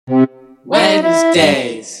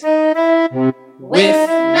Wednesdays with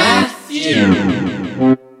Matthew.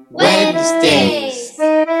 Wednesdays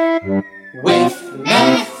with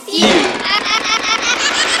Matthew.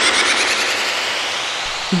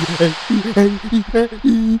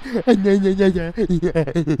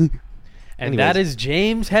 And that is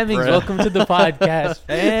James Hemmings. Welcome to the podcast,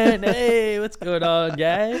 man. Hey, what's going on,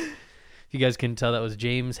 guys? If you guys couldn't tell, that was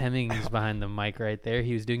James Hemmings behind the mic right there.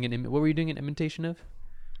 He was doing what were you doing an imitation of?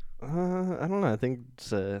 I don't know. I think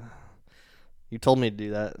it's, you told me to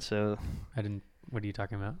do that, so. I didn't. What are you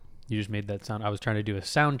talking about? You just made that sound. I was trying to do a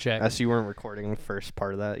sound check. As you weren't recording the first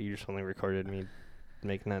part of that, you just only recorded me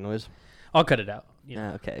making that noise. I'll cut it out. You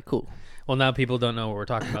know. Okay, cool. Well, now people don't know what we're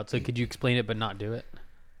talking about. So could you explain it but not do it?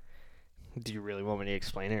 Do you really want me to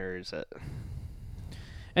explain it, or is it?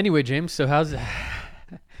 Anyway, James. So how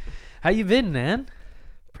you been, man?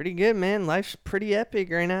 Pretty good, man. Life's pretty epic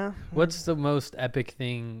right now. What's the most epic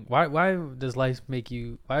thing? Why does life make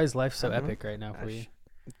you? Why is life so epic right now for you?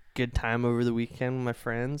 Good time over the weekend with my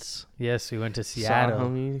friends. Yes, we went to Seattle. Saw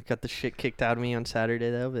homie. Got the shit kicked out of me on Saturday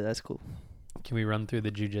though, but that's cool. Can we run through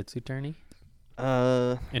the jiu-jitsu tourney?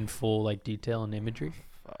 In full like detail and imagery?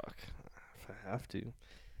 Fuck. If I have to.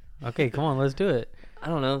 Okay, come on, let's do it. I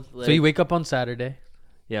don't know. So you wake up on Saturday.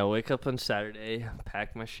 Yeah, wake up on Saturday,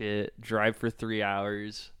 pack my shit, drive for 3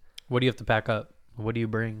 hours. What do you have to pack up? What do you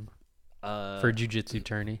bring for jiu-jitsu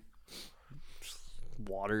tourney?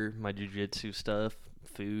 Water, my jiu-jitsu stuff,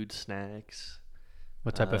 food, snacks.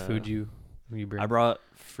 What type of food you bring? I brought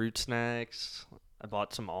fruit snacks. I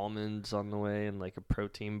bought some almonds on the way and like a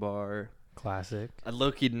protein bar. Classic. I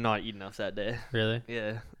low-key did not eat enough that day. Really?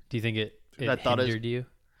 Yeah. Do you think it I thought hindered you?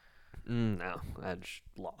 No, I just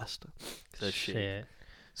lost. Shit.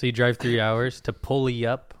 So you drive 3 hours to Pulley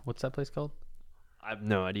Up. What's that place called? I have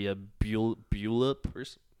no idea. Buleup or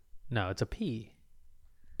No, it's a P.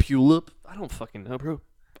 Puleup? I don't fucking know, bro.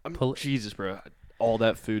 Jesus, bro. All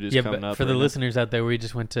that food is coming up. For the listeners out there, we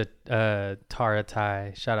just went to Tara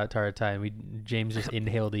Thai. Shout out Tara Thai. And James just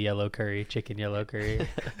inhaled a yellow curry, chicken yellow curry.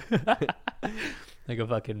 Like a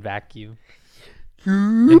fucking vacuum.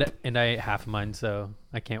 And I ate half of mine, so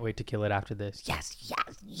I can't wait to kill it after this. Yes.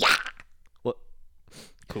 What?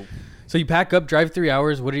 Cool. So you pack up, drive 3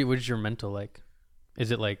 hours. What is your mental like?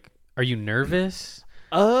 Is it like, are you nervous?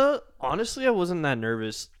 Honestly, I wasn't that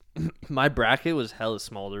nervous. My bracket was hella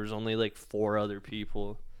small. There was only like 4 other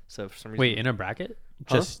people. So for some reason. Wait, in a bracket?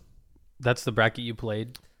 Just that's the bracket you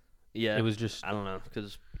played? Yeah. It was just. I don't know, which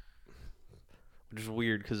is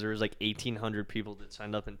weird because there was like 1,800 people that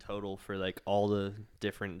signed up in total for like all the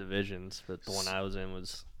different divisions, but the one I was in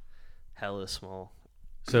was hella small.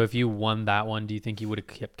 So if you won that one, do you think you would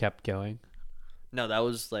have kept going? No, that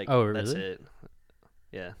was like, oh, really? That's it.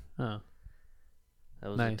 Yeah. Oh. That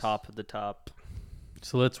was Nice. the top of the top.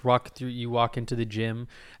 So let's walk through. You walk into the gym.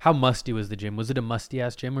 How musty was the gym? Was it a musty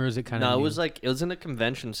ass gym or was it kind of? No, it was in a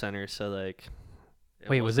convention center. So like.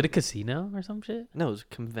 Wait, was it a casino or some shit? No, it was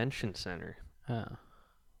a convention center. Oh.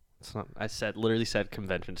 It's not. I literally said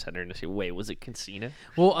convention center, and I said, "Wait, was it casino?"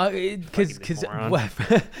 Well, because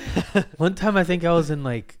one time I think I was in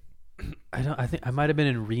like, I think I might have been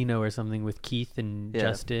in Reno or something with Keith and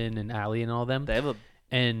Justin and Allie and all them. They have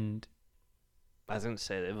I was gonna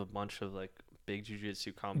say they have a bunch of like big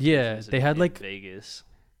jiu-jitsu competitions. Yeah, they had like Vegas.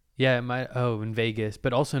 Yeah, in Vegas,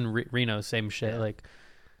 but also in Reno, same shit. Yeah. Like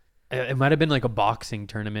it might have been like a boxing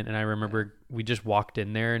tournament, and I remember we just walked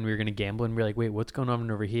in there and we were gonna gamble, and we were like, "Wait, what's going on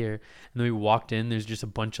over here?" And then we walked in. There's just a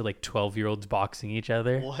bunch of like 12-year-olds boxing each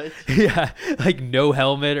other. What? Yeah, like no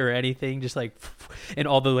helmet or anything, just like, and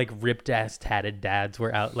all the like ripped ass tatted dads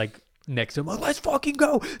were out like next to him. Like, let's fucking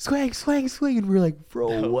go, swing. And we were like,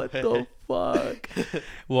 bro, what the fuck?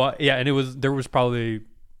 Well, yeah, and there was probably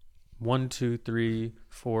 1, 2, 3,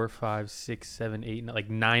 4, 5, 6, 7, 8, like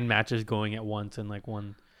 9 matches going at once, and like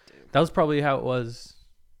one. That was probably how it was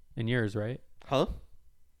in yours, right? Huh?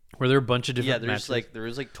 Were there a bunch of different matches? There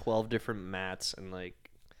was like 12 different mats and like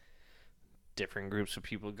different groups of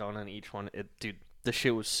people going on each one. Dude, the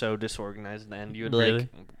shit was so disorganized in the end. You would like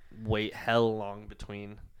wait hell long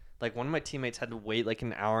between. Like one of my teammates had to wait like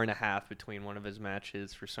an hour and a half between one of his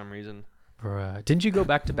matches for some reason. Bruh. Didn't you go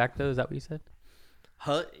back to back though? Is that what you said?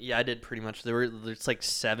 Huh? Yeah, I did pretty much. There's like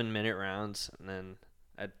 7-minute rounds, and then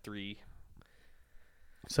I had 3.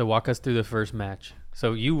 So walk us through the first match.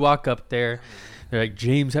 So you walk up there. They're like,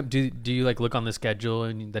 James, do you like look on the schedule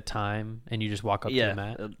and the time, and you just walk up to the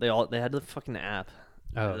mat? They had the fucking app.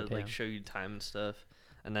 Oh, like show you time and stuff,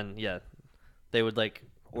 and then they would like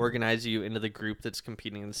organize you into the group that's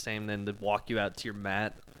competing in the same, then to walk you out to your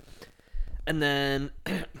mat, and then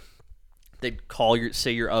they'd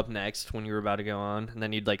say you're up next when you were about to go on, and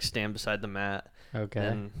then you'd like stand beside the mat. Okay.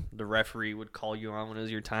 And the referee would call you on when it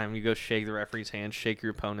was your time. You go shake the referee's hand, shake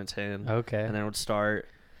your opponent's hand. Okay. And then it would start.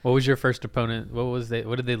 What was your first opponent? What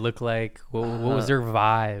did they look like? What was their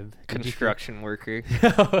vibe? Construction worker.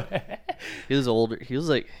 He was older. He was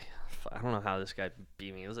like, I don't know how this guy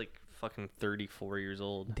beat me. He was like fucking 34 years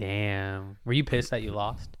old. Damn. Were you pissed that you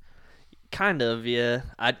lost? Kind of, yeah.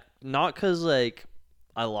 Not because like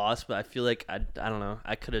I lost, but I feel like I don't know.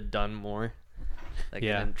 I could have done more. Like,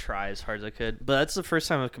 Yeah. I didn't try as hard as I could. But that's the first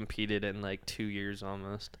time I've competed in like 2 years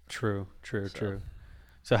almost. True.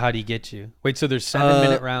 So how do you get you? Wait, so there's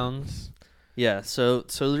 7-minute rounds? Yeah, so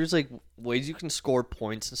there's like ways you can score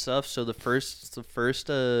points and stuff. So the first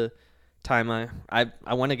time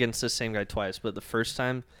I went against this same guy twice, but the first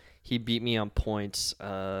time he beat me on points.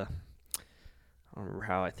 I don't remember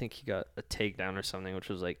how. I think he got a takedown or something, which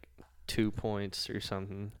was like 2 points or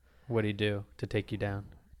something. What did he do to take you down?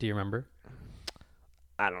 Do you remember?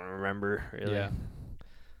 I don't remember really. Yeah.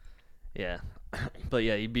 Yeah, but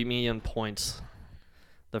yeah, he beat me on points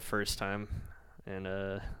the first time, and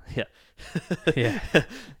yeah, Yeah.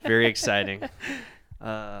 very exciting.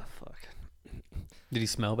 Fuck. Did he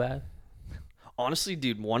smell bad? Honestly,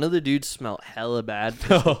 dude, one of the dudes smelled hella bad.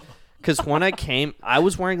 Because when I came, I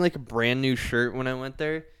was wearing like a brand new shirt when I went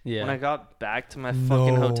there. Yeah. When I got back to my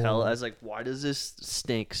fucking No. hotel, I was like, why does this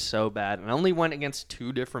stink so bad? And I only went against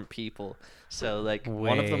 2 different people. So, like,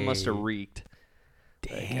 one of them must have Wait. reeked.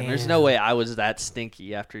 Damn. Like, and there's no way I was that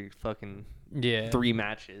stinky after fucking Yeah. 3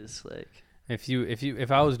 matches. Like,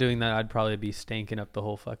 If I was doing that, I'd probably be stinking up the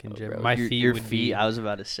whole fucking gym. bro, My your, feet your would feet, be. I was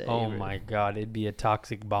about to say. Oh bro. my god, it'd be a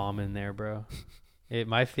toxic bomb in there, bro.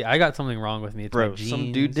 My feet. I got something wrong with me. It's my Bro, jeans.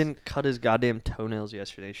 some dude didn't cut his goddamn toenails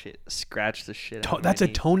yesterday. Shit, scratched the shit out of That's my a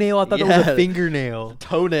knee. toenail. I thought that was Yeah. a fingernail.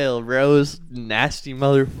 Toenail, bro. This nasty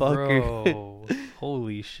motherfucker. Bro,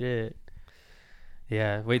 holy shit.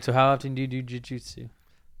 Yeah. Wait. So how often do you do jiu-jitsu?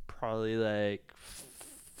 Probably like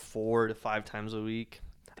 4 to 5 times a week.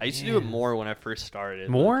 I used to do it Damn. more when I first started.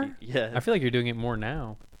 More? Like, yeah. I feel like you're doing it more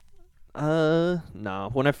now. No.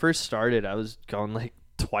 When I first started, I was going like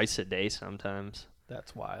twice a day sometimes,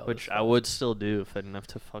 That's wild. which I would still do if I didn't have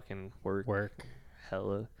to fucking work work.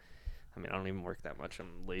 hella. I mean, I don't even work that much.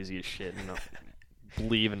 I'm lazy as shit and I'll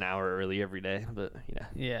leave an hour early every day. But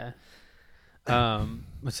yeah. Yeah.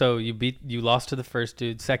 So you lost to the first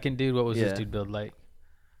dude. Second dude, what was this Yeah. dude build like?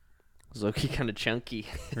 Was Loki kind of chunky.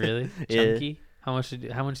 Really? Yeah. Chunky? How much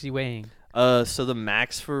is he weighing? So the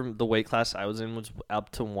max for the weight class I was in was up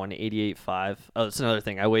to 188.5. Oh, that's another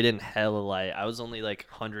thing. I weighed in hella light. I was only like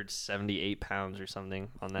 178 pounds or something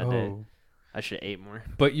on that day. I should have ate more.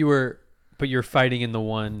 But you're fighting in the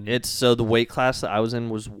one. It's so the weight class that I was in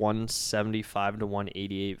was 175 to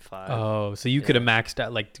 188.5. Oh, so you could have maxed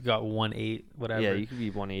out, like got 1.8, whatever. Yeah, you could be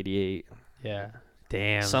 188. Yeah.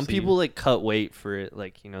 Damn. Some so people like cut weight for it,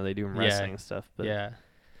 like they do in Yeah. wrestling and stuff. But yeah.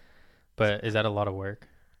 But is that a lot of work?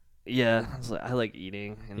 yeah, I like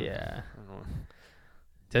eating. And Yeah. I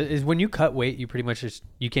don't know. Is when you cut weight, you pretty much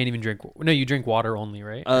you can't even drink. No, you drink water only,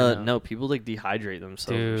 right? Or No, people like dehydrate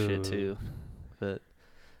themselves and shit Dude. too, but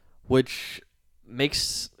which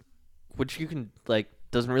you can like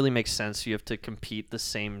doesn't really make sense. You have to compete the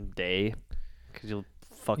same day because you'll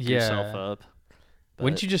fuck yourself Yeah. up.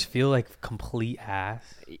 Wouldn't But, you just feel like complete ass,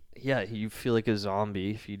 Yeah, you feel like a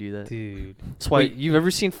zombie if you do that. dude? That's why Wait. you've ever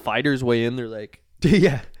seen fighters weigh in. They're like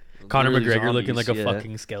Yeah. Conor literally McGregor looking like a zombies, yeah.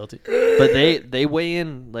 fucking skeleton. But they weigh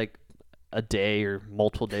in like a day or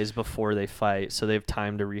multiple days before they fight, so they have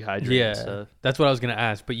time to rehydrate Yeah. and stuff. That's what I was gonna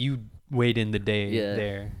ask, but you weighed in the day Yeah.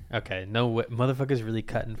 there. Okay, no way. Motherfuckers really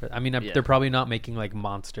cutting for. I mean, Yeah. they're probably not making like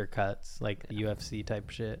monster cuts, like the UFC type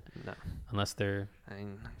shit, No, unless they're I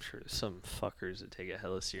mean, I'm sure there's some fuckers that take it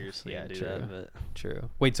hella seriously Yeah, and do true. that, but true.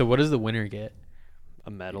 Wait, so what does the winner get? a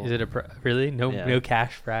medal. Is it really no Yeah. no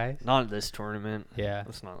cash prize? Not this tournament. Yeah,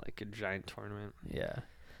 It's not like a giant tournament. yeah.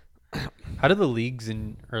 How do the leagues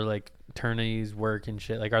or like tourneys work and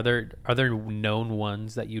shit? Like, are there known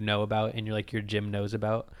ones that you know about and your gym knows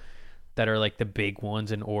about that are like the big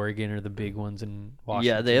ones in Oregon or the big ones in Washington?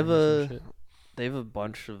 Yeah, they have or some shit? they have a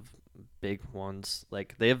bunch of big ones.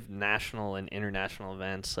 Like they have national and international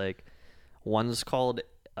events. Like one's called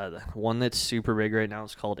one that's super big right now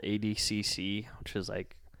is called ADCC, which is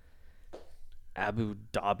like Abu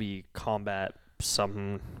Dhabi Combat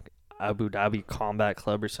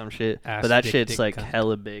Club or some shit. Ass but that dick shit's dick like cunt.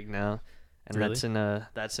 hella big now. And Really?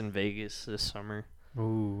 that's in Vegas this summer.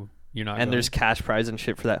 Ooh, you're not. And going? there's cash prize and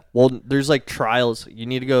shit for that. Well, there's like trials. You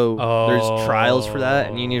need to go. There's trials for that,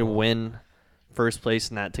 and you need to Oh. win first place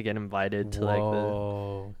in that to get invited to like the.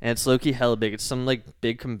 Whoa. And it's low-key hella big. It's some like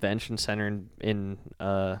big convention center in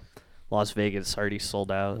Las Vegas. It's already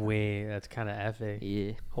sold out. Wait, that's kind of epic.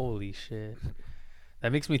 Yeah. Holy shit.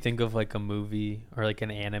 That makes me think of like a movie or like an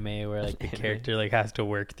anime where like the character like has to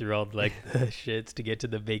work through all like the shits to get to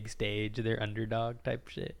the big stage. They're underdog type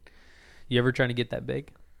shit. You ever trying to get that big?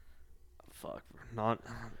 Fuck. Not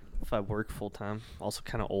if I work full time. Also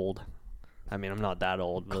kind of old. I mean, I'm not that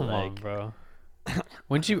old, but Come like, on, bro.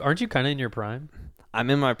 Aren't you kind of in your prime? I'm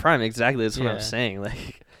in my prime. Exactly. That's what Yeah. I'm saying.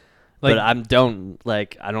 Like, but I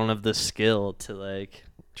don't have the skill to like.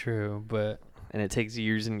 True, but And it takes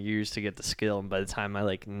years and years to get the skill. And by the time I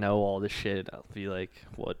like know all the shit, I'll be like,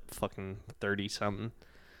 what, fucking 30 something.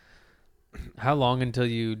 how long until do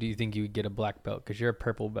you think you would get a black belt? Because you're a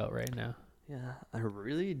purple belt right now. Yeah, I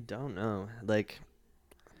really don't know. Like,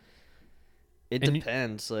 it And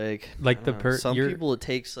depends. Like like I the don't know. Some you're- people it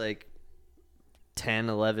takes like 10,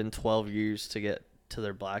 11, 12 years to get to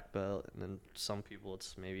their black belt, and then some people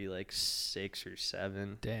it's maybe like 6 or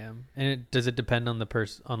 7. Damn. And does it depend on the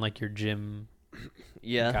person, on like your gym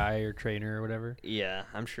Yeah. guy or trainer or whatever? Yeah,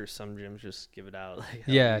 I'm sure some gyms just give it out. Like,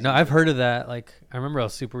 Yeah, easy no, it I've is. heard of that. Like, I remember I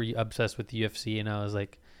was super obsessed with the UFC, and I was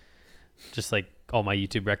like, just like all my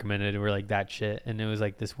YouTube recommended were like that shit, and it was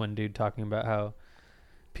like this one dude talking about how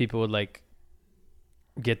people would like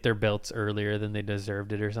get their belts earlier than they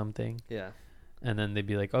deserved it or something, Yeah. and then they'd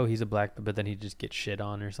be like, oh, he's a black belt, but then he'd just get shit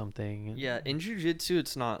on or something. Yeah, in jiu-jitsu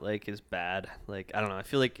it's not like as bad. Like, I don't know. I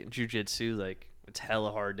feel like in jiu-jitsu like it's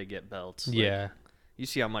hella hard to get belts. Like, Yeah, you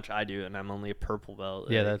see how much I do, and I'm only a purple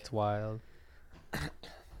belt. yeah, like, that's wild.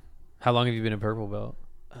 How long have you been a purple belt?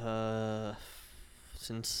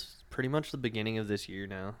 since pretty much the beginning of this year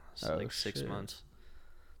now. So Oh, like 6 shit. months.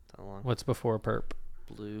 How long? What's before perp?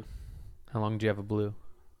 Blue. How long do you have a blue?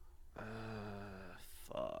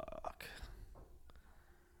 Fuck.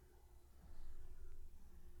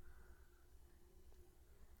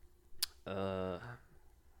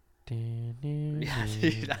 Yeah,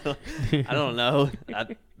 dude, I don't know.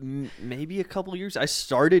 Maybe a couple years. I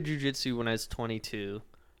started jiu-jitsu when I was 22.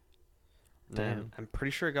 Then Damn. I'm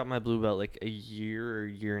pretty sure I got my blue belt like a year or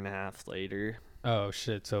year and a half later. Oh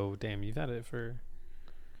shit! So damn, you've had it for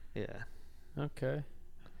Yeah. okay.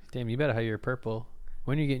 Damn, you better have your purple.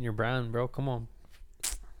 When are you getting your brown, bro? Come on.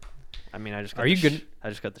 I mean, I just got Are you good? I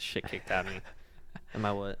just got the shit kicked out of me. Am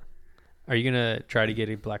I what? Are you gonna try to get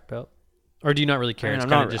a black belt, or do you not really care? I mean, It's I'm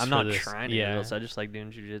kinda not. just I'm for not this- trying to. Yeah, I just like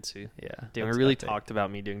doing jujitsu. yeah. Damn, we that's really epic. talked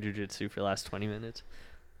about me doing jujitsu for the last 20 minutes.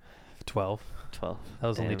 12. 12. That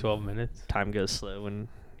was only Damn. 12 minutes. Time goes slow when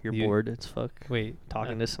you're You- bored. It's fuck. Wait,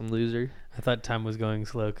 Talking to some loser. I thought time was going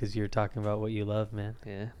slow because you're talking about what you love, man.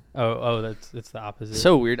 Yeah. Oh, that's the opposite.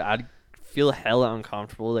 So weird. I'd feel hella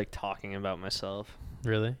uncomfortable like talking about myself.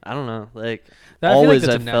 really, I don't know. Like I feel like always,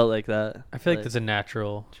 that's I a felt like that. I feel like that's a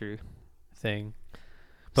natural true. thing.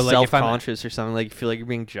 But like if I'm self-conscious or something, like you feel like you're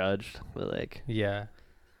being judged. But like, yeah,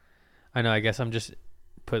 I know. I guess I'm just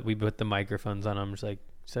we put the microphones on. I'm just like,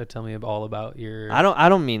 so tell me all about your. I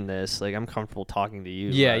don't mean this. Like I'm comfortable talking to you.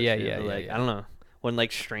 Yeah, about yeah, shit, yeah, but, yeah, like yeah. I don't know when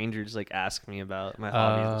like strangers like ask me about my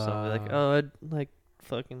hobbies and stuff. They're like, oh, I'd like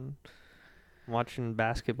fucking watching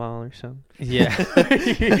basketball or something. Yeah,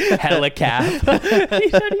 hella cap.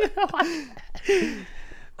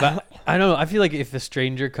 But I don't know. I feel like if a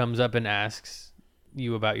stranger comes up and asks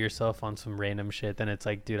you about yourself on some random shit, then it's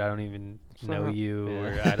like, dude, I don't even know you, Yeah.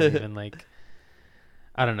 or I don't even like.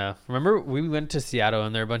 I don't know. Remember we went to Seattle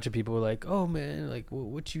and there were a bunch of people who were like, "Oh man, like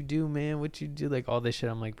what you do, man? What you do?" Like all this shit.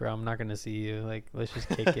 I'm like, bro, I'm not gonna see you. Like let's just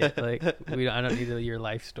kick it. Like I don't need your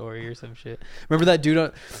life story or some shit. Remember that dude?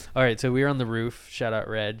 All right, so we were on the roof. Shout out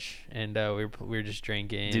Reg, and we were just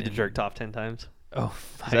drinking. Dude, the and- jerked off 10 times. Oh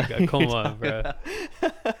Is my that god, who come you're on, talking bro.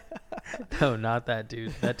 about? No, not that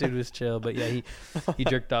dude. That dude was chill, but yeah, he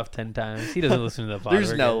jerked off 10 times. He doesn't listen to the pod. There's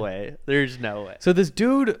We're no good. way. There's no way. So this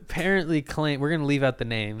dude apparently we're gonna leave out the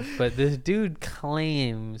names, but this dude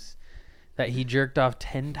claims that he jerked off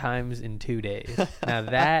 10 times in 2 days. Now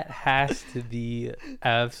that has to be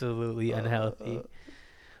absolutely unhealthy.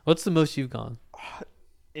 What's the most you've gone?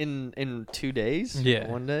 In 2 days? Yeah.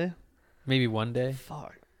 1 day? Maybe 1 day.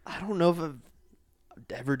 Fuck. I don't know if I've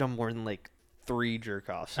ever done more than like 3 jerk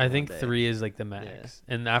offs. I think 3 is like the max,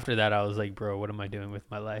 Yeah. and after that, I was like, bro, what am I doing with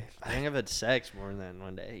my life? I think I've had sex more than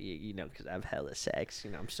 1 day. You know, because I've hella sex.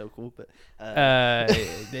 You know, I'm so cool. But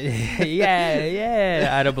Yeah.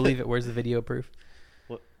 I don't believe it. Where's the video proof?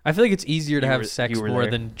 What? I feel like it's easier to You have were- sex you were more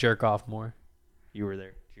there? than jerk off more. you were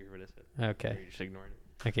there. Did you hear what I said? Or Okay. you just ignored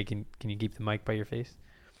it? Okay. Can you keep the mic by your face?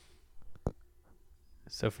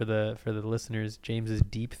 So for the listeners, James is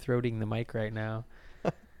deep throating the mic right now.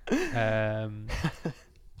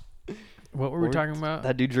 What were we talking about?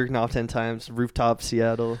 That dude jerking off 10 times. Rooftop,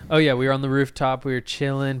 Seattle. Oh yeah, we were on the rooftop. We were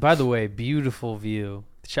chilling. By the way, beautiful view.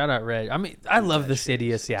 Shout out Red. I mean, I love the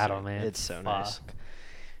city of Seattle, man. It's so nice.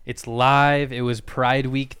 It's live. It was Pride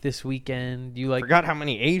Week this weekend. You like? Forgot how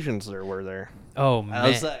many Asians there were there. Oh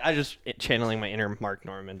man, I just channeling my inner Mark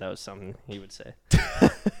Norman. That was something he would say.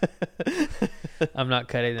 I'm not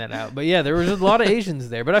cutting that out. But yeah, there was a lot of Asians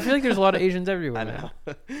there. But I feel like there's a lot of Asians everywhere. I know.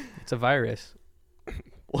 Man. It's a virus.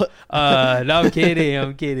 What? No, I'm kidding.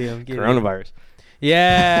 I'm kidding. Coronavirus.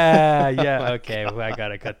 Yeah. Okay, well, I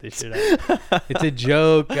gotta cut this shit out. It's a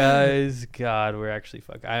joke, guys. God, we're actually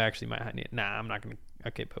fuck. I actually might need. Nah, I'm not gonna.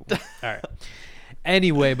 Okay, but all right.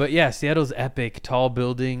 Anyway, but yeah, Seattle's epic. Tall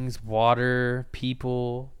buildings, water,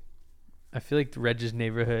 people. I feel like the Reg's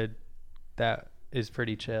neighborhood, that is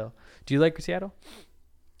pretty chill. Do you like Seattle?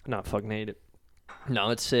 Not fucking hate it.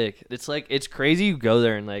 No, it's sick. It's like, it's crazy you go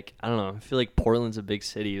there and like, I don't know, I feel like Portland's a big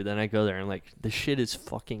city, but then I go there and like, the shit is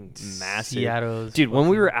fucking massive. Seattle's dude, when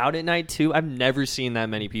we were out at night too, I've never seen that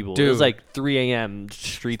many people. Dude. It was like 3 a.m.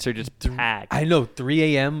 Streets are just packed. I know,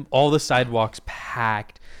 3 a.m., all the sidewalks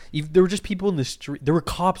packed. There were just people in the street. There were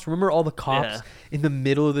cops. Remember all the cops in the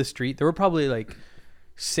middle of the street? There were probably like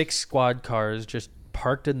 6 squad cars just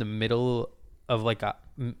parked in the middle of like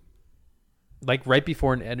right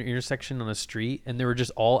before an intersection on the street, and they were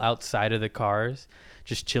just all outside of the cars,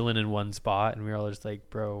 just chilling in one spot, and we were all just like,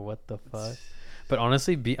 bro, what the fuck? But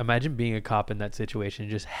honestly, imagine being a cop in that situation,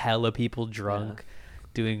 just hella people drunk,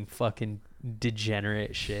 doing fucking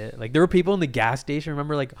degenerate shit. Like there were people in the gas station,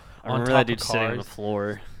 remember, like on top that dude of sitting on cars. the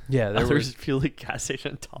floor. Yeah, there was feel like gas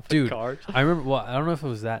station on top dude, of cars. I remember, well, I don't know if it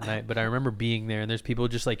was that night, but I remember being there, and there's people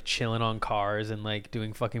just like chilling on cars and like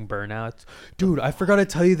doing fucking burnouts. Dude, I forgot to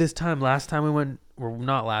tell you this time. Last time we went, or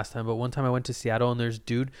not last time, but one time I went to Seattle, and there's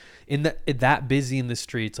dude that busy in the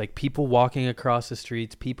streets, like people walking across the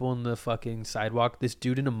streets, people in the fucking sidewalk. This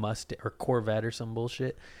dude in a Mustang or Corvette or some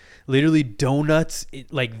bullshit, literally donuts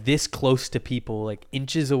like this close to people, like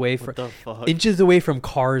inches away from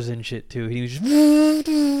cars and shit too. He was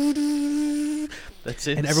just that's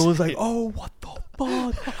it. And everyone's like, "Oh, what the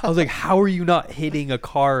fuck?" I was like, "How are you not hitting a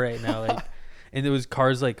car right now?" Like, and there was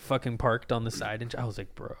cars like fucking parked on the side, and I was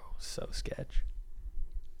like, "Bro, so sketch."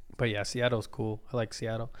 But yeah, Seattle's cool. I like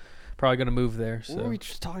Seattle. Probably gonna move there. So. What were we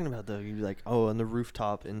just talking about though? You'd be like, oh, on the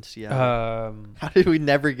rooftop in Seattle. How did we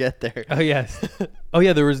never get there? Oh yes. Oh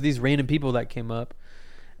yeah, there was these random people that came up,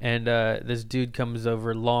 and this dude comes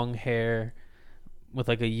over, long hair, with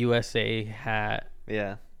like a USA hat.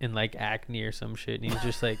 Yeah. And like acne or some shit, and he's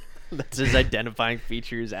just like, that's his identifying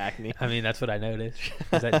feature is acne. I mean, that's what I noticed.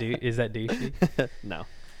 Is that douchey? No.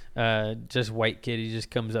 Just white kid. He just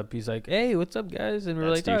comes up. He's like, "Hey, what's up, guys?" And we're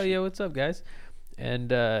That's like, "Oh douchey. yeah, what's up, guys?" And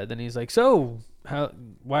then he's like, "So,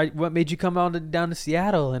 what made you come down to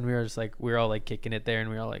Seattle?" And we were all like kicking it there, and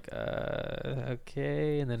we were all like,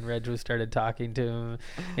 okay. And then Reg started talking to him,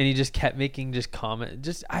 and he just kept making just comment.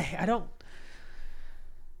 Just I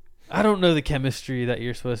don't know the chemistry that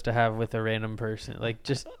you're supposed to have with a random person. Like,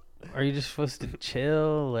 just are you just supposed to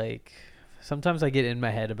chill? Like, sometimes I get in my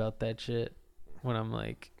head about that shit when I'm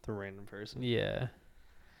like the random person. Yeah.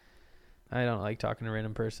 I don't like talking to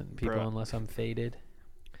random people unless I'm faded.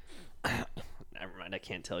 Never mind, I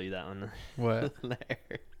can't tell you that one. What? On the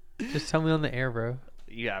air. Just tell me on the air, bro.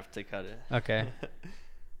 You have to cut it. Okay.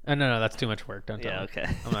 Oh, no, that's too much work. Don't tell me. Okay.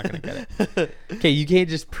 I'm not going to cut it. Okay, you can't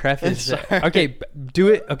just preface it. Sorry. Okay, do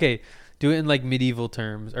it. Okay, do it in like medieval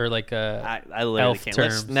terms or like I literally elf can't.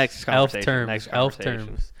 terms. Next elf conversation. terms. Next Elf conversation.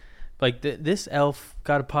 terms. Like this elf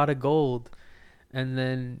got a pot of gold, and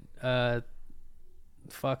then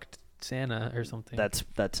fucked Santa or something.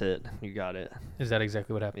 That's it. You got it. Is that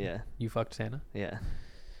exactly what happened? Yeah. You fucked Santa? Yeah.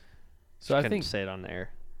 So Just I couldn't think say it on the air.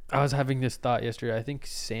 I was having this thought yesterday. I think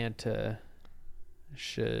Santa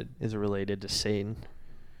should. Is it related to Satan?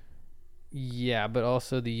 Yeah, but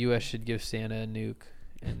also the U.S. should give Santa a nuke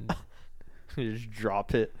and You just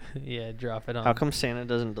drop it. yeah, drop it on. How come Santa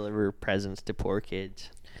doesn't deliver presents to poor kids?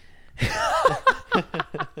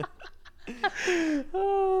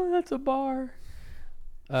 Oh, that's a bar.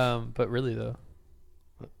 But really though,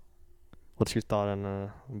 What's your thought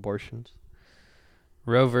on abortions?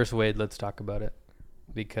 Roe versus Wade. Let's talk about it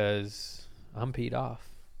because I'm peed off.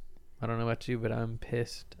 I don't know about you, but I'm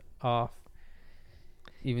pissed off.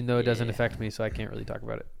 Even though it doesn't Yeah. affect me, so I can't really talk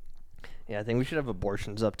about it. Yeah, I think we should have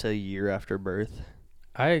abortions up to a year after birth.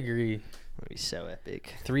 I agree. That'd be so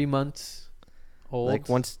epic. 3 months old. Like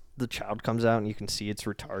once the child comes out and you can see it's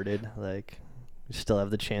retarded, like you still have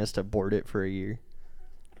the chance to abort it for a year.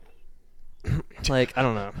 Like, I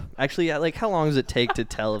don't know. Actually, like how long does it take to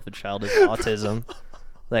tell if a child has autism?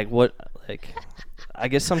 Like what? Like, I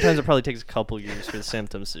guess sometimes it probably takes a couple years for the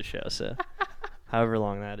symptoms to show. So, however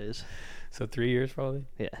long that is. So 3 years probably.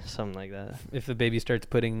 Yeah, something like that. If the baby starts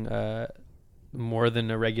putting more than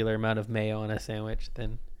a regular amount of mayo on a sandwich,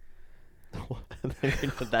 then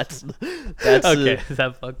that's okay. Is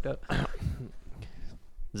that fucked up?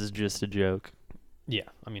 This is just a joke. Yeah,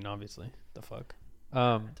 I mean, obviously, the fuck.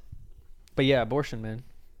 But yeah, abortion, man.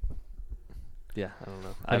 Yeah, I don't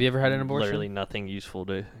know. Have you ever had an abortion? Literally nothing useful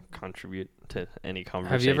to contribute to any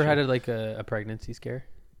conversation. Have you ever had a pregnancy scare?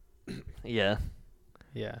 Yeah.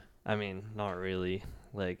 Yeah. I mean, not really.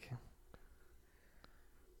 Like,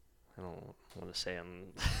 I don't want to say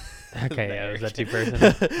I'm. Okay, yeah, was that too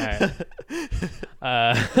personal?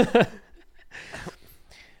 All right.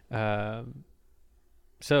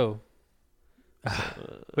 So.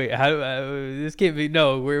 Wait, how? This can't be.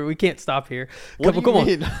 No, we can't stop here. What Come do you on.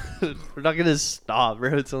 mean? We're not gonna stop,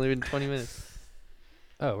 bro. It's only been 20 minutes.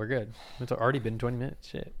 Oh, we're good. It's already been 20 minutes.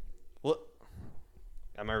 Shit. What?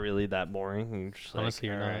 Am I really that boring? I'm just like, Honestly,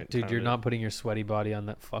 you're not. alright, Dude, time you're to- not putting your sweaty body on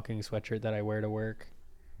that fucking sweatshirt that I wear to work.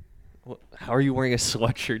 How are you wearing a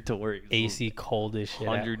sweatshirt to work? It's AC cold as shit. at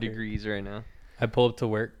 100 work. degrees right now. I pull up to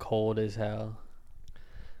work cold as hell.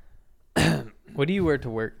 What do you wear to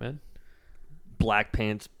work, man? Black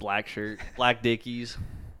pants, black shirt, black Dickies,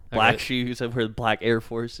 black Okay. shoes. I wear the black Air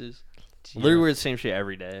Forces. Yeah. Literally wear the same shit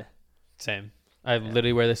every day. Same. I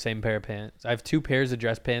literally wear the same pair of pants. I have 2 pairs of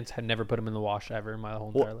dress pants. I never put them in the wash ever in my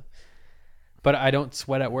whole entire life. But I don't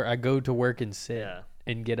sweat at work. I go to work and sit Yeah.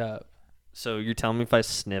 and get up. So you're telling me if I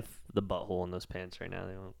sniff the butthole in those pants right now,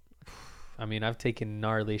 they won't. I mean, I've taken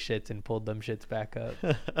gnarly shits and pulled them shits back up.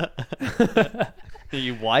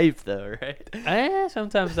 You wipe though, right?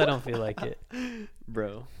 Sometimes I don't feel like it.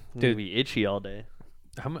 Bro, Dude. dude, be itchy all day.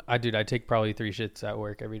 I take probably 3 shits at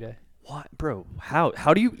work every day. What, bro? How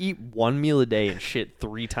do you eat 1 meal a day and shit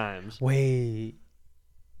 3 times? Wait.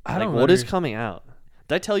 I Like, don't what is understand. coming out?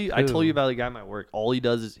 Did I tell you? I told Who? you about the guy at my work. All he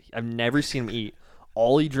does is I've never seen him eat.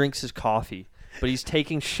 All he drinks is coffee, but he's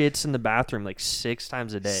taking shits in the bathroom like 6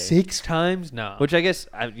 times a day. 6 times? No. Which I guess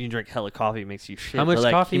you drink hella coffee, it makes you shit. How much but,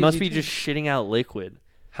 like, coffee He does must he be drink? just shitting out liquid.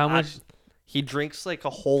 How much? He drinks like a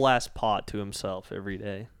whole ass pot to himself every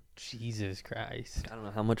day. Jesus Christ. I don't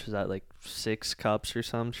know how much is that, like 6 cups or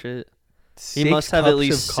some shit. He 6 must have at cups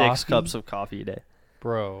least of 6 coffee? cups of coffee a day.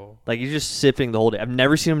 Bro. Like he's just sipping the whole day. I've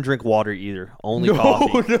never seen him drink water either. Only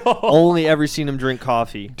coffee. No. Only ever seen him drink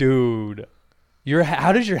coffee. Dude.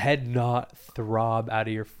 How does your head not throb out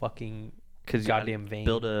of your fucking Because goddamn vein?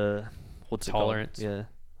 build a Tolerance. It called? Yeah.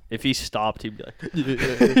 If he stopped, he'd be like, You'd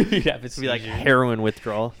have a it'd be like seizure. heroin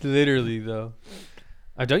withdrawal. Literally though.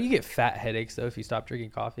 Don't you get fat headaches though if you stop drinking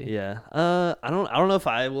coffee? Yeah. I don't know if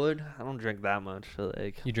I would. I don't drink that much. So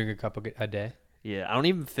like, You drink a cup a day? yeah. I don't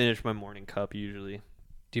even finish my morning cup usually.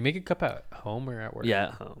 Do you make a cup at home or at work? Yeah,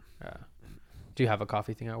 at home. Yeah. Do you have a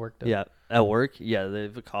coffee thing at work though? Yeah, at work. Yeah, they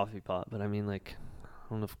have a coffee pot, but I mean, like, I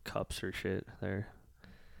don't know if cups or shit. They're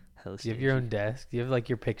hella. Do you have your own desk? Do you have like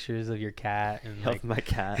your pictures of your cat and like my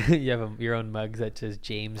cat. you have your own mugs that says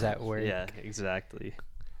James at work? Yeah, exactly.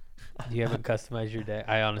 You haven't customized your desk.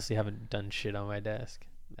 I honestly haven't done shit on my desk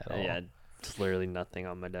at all. Yeah, it's literally nothing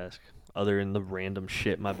on my desk other than the random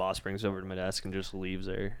shit my boss brings over to my desk and just leaves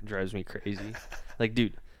there. It drives me crazy. Like,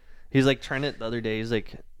 dude, he's like the other day, he's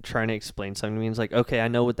like trying to explain something to me. He's like, okay, I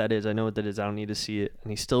know what that is. I don't need to see it.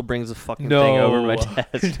 And he still brings the fucking thing over my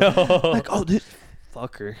desk. No. Like, oh, this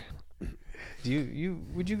fucker.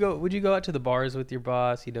 Would you go out to the bars with your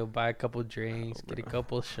boss, buy a couple drinks, get a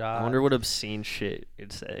couple shots? I wonder what obscene shit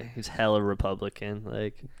he'd say. He's hella Republican.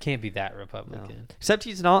 Like, Can't be that no. Republican. Except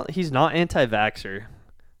he's not Oh, anti-vaxxer.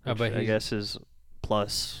 but Which I he's guess is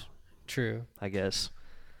plus, true. I guess.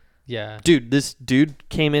 Yeah. Dude, this dude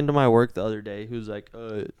came into my work the other day. He was like,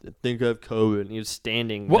 I think I have COVID. And he was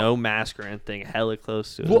standing, What? no mask or anything, hella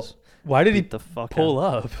close to What? us. Why did he Beat the fuck pull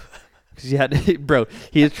out. up? Because he had, bro,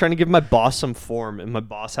 he was trying to give my boss some form. And my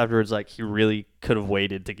boss afterwards, like, he really could have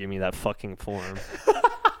waited to give me that fucking form.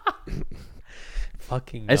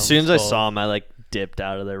 Fucking. As soon as I numbskull. saw him, I, like, dipped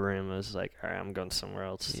out of the room. I was like, all right, I'm going somewhere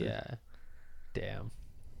else. Yeah. Damn.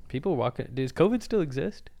 People walking. Does COVID still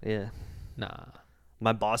exist? Yeah. Nah.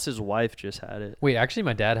 My boss's wife just had it. Wait, actually,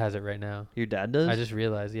 my dad has it right now. Your dad does? I just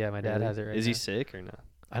realized. Yeah, my dad Really? has it right now. Is he sick or no?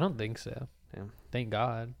 I don't think so. Damn. Thank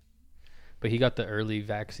God. But he got the early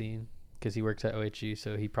vaccine because he works at OHU,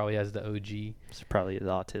 so he probably has the OG. It's probably his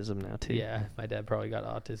autism now, too. Yeah, my dad probably got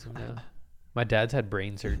autism now. My dad's had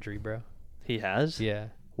brain surgery, bro. He has? Yeah.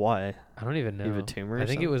 Why? I don't even know. You have a tumor or I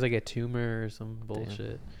think it something? was like a tumor or some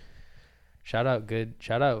bullshit. Shout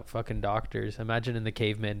out fucking doctors. Imagine in the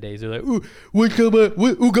caveman days, they're like, ooh, what's up my,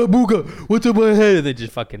 what, ooga booga, what's up my head? And they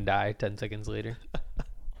just fucking die 10 seconds later.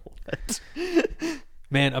 What?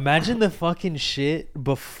 Man, imagine the fucking shit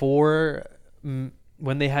before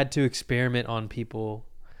when they had to experiment on people.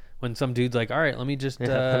 When some dude's like, all right, let me just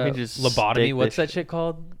lobotomy. What's that shit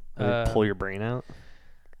called? Pull your brain out.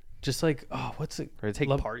 Just like, what's it? Or they take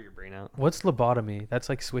part of your brain out. What's lobotomy? That's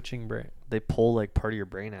like switching brain. They pull like part of your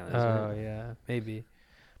brain out. Oh yeah, maybe.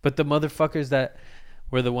 But the motherfuckers that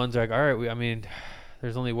were the ones like, all right, I mean,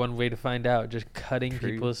 there's only one way to find out. Just cutting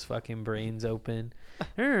people's fucking brains open.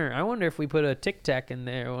 I wonder if we put a Tic Tac in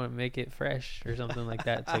there, I want to make it fresh or something like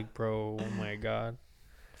that. It's like, bro, oh my god.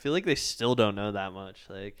 I feel like they still don't know that much.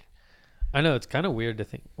 Like, I know it's kind of weird to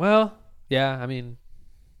think. Well, yeah, I mean,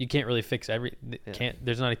 you can't really fix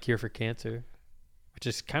there's not a cure for cancer, which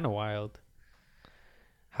is kind of wild.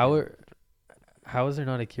 How is there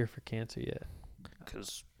not a cure for cancer yet?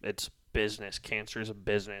 Because it's business. Cancer is a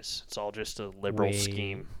business. It's all just a liberal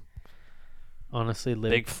scheme. Honestly,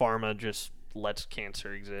 big pharma just lets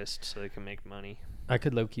cancer exist so they can make money. I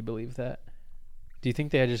could low-key believe that. Do you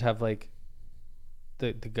think they just have like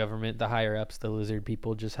the government, the higher ups, the lizard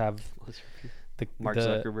people just have Mark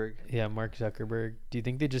Zuckerberg? Yeah, Mark Zuckerberg. Do you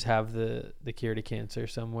think they just have the cure to cancer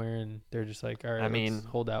somewhere and they're just like, all right, let's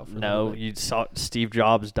hold out for no, you saw Steve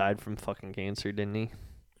Jobs died from fucking cancer, didn't he?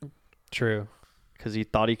 True. Because he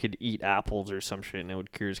thought he could eat apples or some shit and it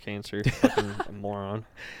would cure his cancer. Fucking a moron.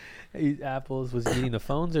 Eat apples. Was he eating the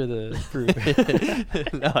phones or the fruit?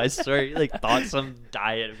 No, I swear he like thought some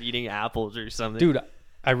diet of eating apples or something. Dude,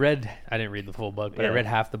 I didn't read the full book, but I read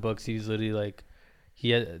half the books. He was literally like,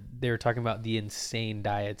 they were talking about the insane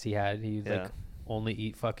diets he had. He was like only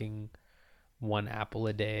eat fucking 1 apple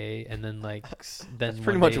a day, and then like that's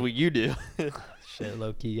pretty much what you do. Shit,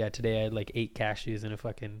 low key. Yeah, today I had like 8 cashews and a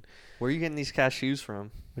fucking. Where are you getting these cashews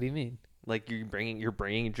from? What do you mean? Like you're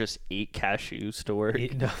bringing just 8 cashews to work?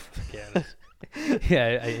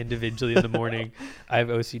 Yeah, I individually in the morning. I have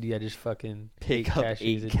OCD. I just fucking pick up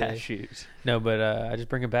 8 cashews. No, but I just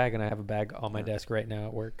bring a bag, and I have a bag on my desk right now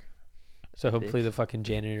at work. So hopefully the fucking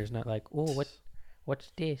janitor's not like, oh,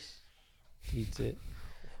 what's this? Eats it.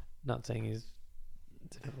 Not saying he's a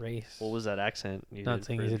different race. What was that accent? Not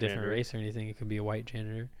saying he's a different race or anything. It could be a white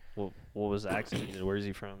janitor. What was the accent you did? Where is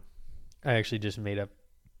he from? I actually just made up.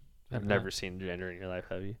 I've never seen a janitor in your life,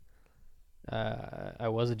 have you? I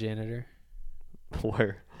was a janitor.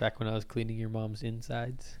 Where? Back when I was cleaning your mom's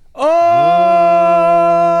insides.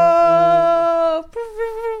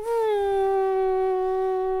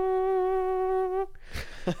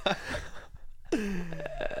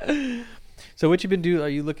 So what you been doing? Are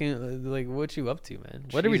you looking like what you up to, man?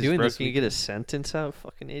 What are we doing this week? Can you get a sentence out,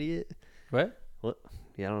 fucking idiot? What?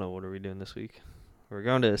 Yeah, I don't know. What are we doing this week? We're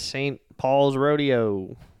going to St. Paul's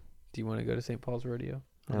Rodeo. Do you want to go to St. Paul's Rodeo?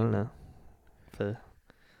 I don't know.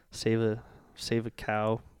 Save a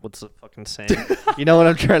cow. What's the fucking saying? You know what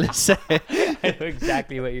I'm trying to say. I know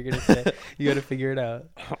exactly what you're gonna say. You got to figure it out.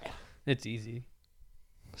 It's easy.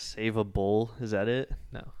 Save a bull. Is that it?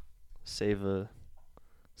 No. Save a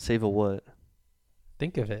what?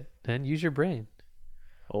 Think of it, man. Use your brain.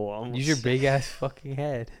 Use your big ass fucking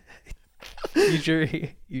head. use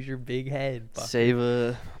your big head. Save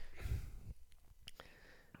a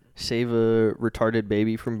retarded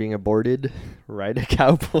baby from being aborted. Ride a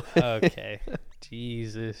cowboy. Okay.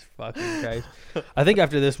 Jesus fucking Christ. I think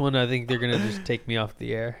after this one, I think they're going to just take me off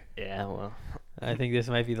the air. Yeah, well. I think this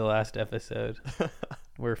might be the last episode.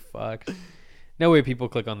 We're fucked. No way people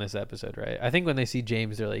click on this episode, right? I think when they see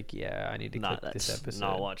James, they're like, yeah, I need to click this episode.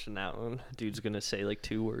 Not watching that one. Dude's going to say like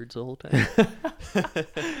 2 words the whole time.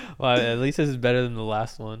 Well, at least this is better than the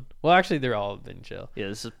last one. Well, actually, they're all been chill. Yeah,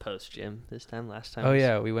 this is post-gym this time. Last time. Oh,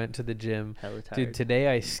 yeah. We went to the gym. Hella tired. Dude, today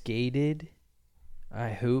I skated, I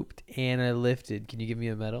hooped, and I lifted. Can you give me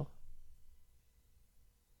a medal?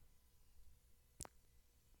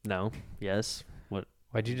 No. Yes. What?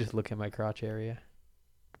 Why'd you just look at my crotch area?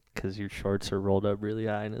 Because your shorts are rolled up really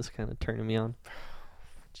high and it's kind of turning me on.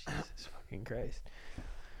 Jesus fucking Christ.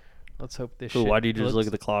 Let's hope this shit... Why do you just look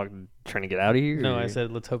at the clock trying to get out of here? No, I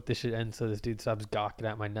said let's hope this shit ends so this dude stops gawking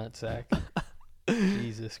at my nutsack.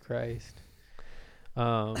 Jesus Christ.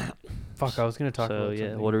 Fuck, I was going to talk about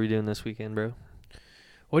something. What are we doing this weekend, bro?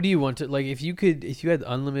 What do you want to... Like, if you had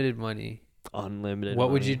unlimited money...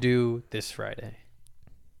 What would you do this Friday?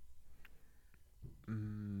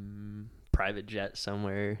 Private jet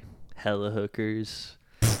somewhere, hella hookers.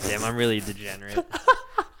 Damn, I'm really degenerate.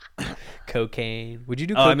 Cocaine. Would you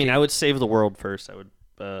do cocaine? I mean, I would save the world first. I would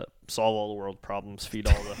solve all the world problems, feed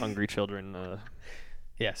all the hungry children.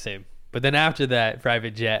 Yeah, same. But then after that,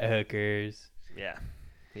 private jet, hookers. Yeah.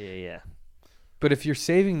 Yeah. But if you're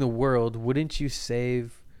saving the world, wouldn't you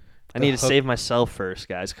save? I need to save myself first,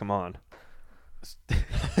 guys. Come on.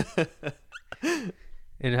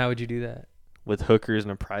 And how would you do that? With hookers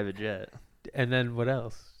and a private jet. And then what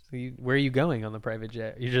else? Where are you going on the private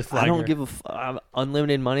jet? You're just I flying. don't give a I'm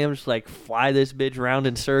unlimited money. I'm just like, fly this bitch around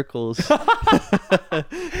in circles.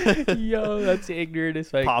 Yo, that's ignorant as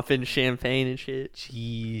fuck. Popping champagne and shit.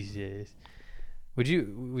 Jesus. Would you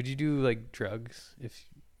do like drugs if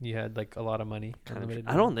you had like a lot of money? Unlimited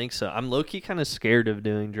I don't think so. I'm low-key kind of scared of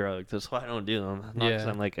doing drugs. That's why I don't do them. Not because Yeah.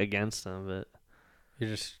 I'm like against them, but You're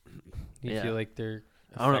just you Yeah. feel like they're.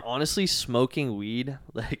 I don't know. Honestly, smoking weed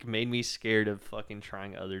like made me scared of fucking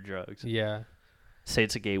trying other drugs. Yeah, Say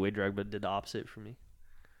it's a gateway drug, but it did the opposite for me.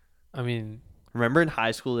 I mean, Remember in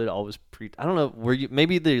high school they'd always preach. I don't know. Were you?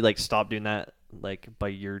 Maybe they like stopped doing that like by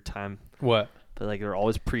your time. what? But like they're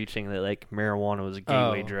always preaching that like marijuana was a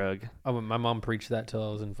gateway Oh. drug. Oh, my mom preached that till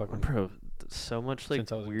I was in fucking. Bro, so much like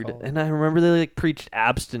Since I was in weird. college. And I remember they like preached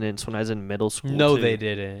abstinence when I was in middle school. No, too. they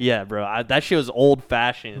didn't. Yeah, bro. That shit was old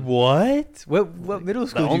fashioned. What? What middle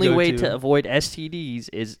school? The did you only go way to? to avoid STDs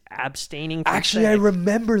is abstaining from Actually, I sex.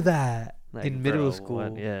 remember that Like, in middle bro, school.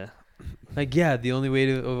 what? Yeah. Like, yeah, the only way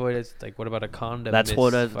to avoid it is like, what about a condom? That's Miss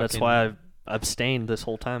what. That's fucking- why I abstained this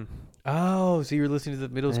whole time. Oh, so you were listening to the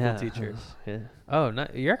middle school Yeah, teacher? Yeah. Oh,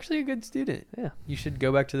 not, you're actually a good student. Yeah. You should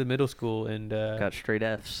go back to the middle school and. Got straight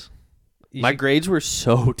Fs. you My should- grades were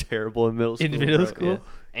so terrible in middle school. In middle bro, school? yeah.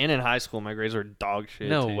 And in high school, my grades were dog shit.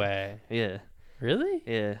 No too. way. Yeah. Really?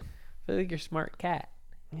 Yeah. I feel like you're a smart cat.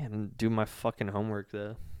 Yeah. And do my fucking homework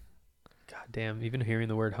though. God damn! Even hearing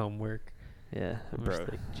the word homework, Yeah, I'm bro. just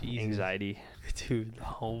like, Jesus. Anxiety. Dude,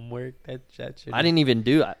 homework. That shit. I didn't even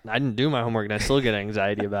do. I didn't do my homework, and I still get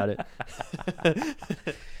anxiety about it.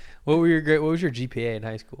 What were your grade? What was your GPA in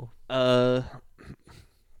high school? Fuck,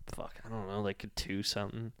 I don't know, like a 2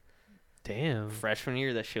 something. Damn. Freshman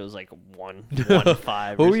year, that shit was like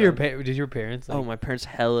 1.5. What were your did your parents? Like, Oh, my parents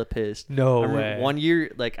hella pissed. no I remember way. one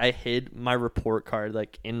year, like I hid my report card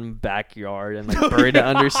like in the backyard and like buried it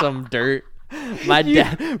under some dirt. My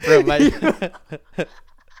dad, bro,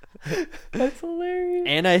 That's hilarious.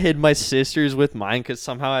 and I hid my sister's with mine because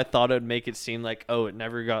somehow I thought it would make it seem like, oh,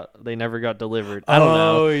 they never got delivered. I don't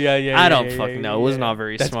know. Oh yeah. I don't fucking know. It was not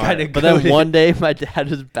very That's smart. kinda But then goated. one day, my dad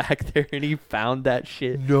was back there and he found that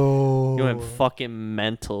shit. No. He went fucking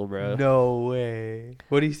mental, bro. No way.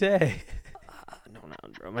 What'd he say? No,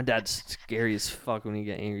 bro. My dad's scary as fuck when he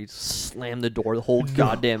get angry. He'd slam the door. The whole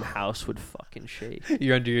goddamn house would fucking shake.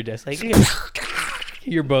 You're under your desk, like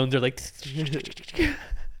your bones are like.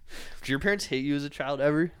 Did your parents hit you as a child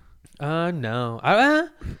ever? No. I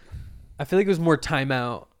feel like it was more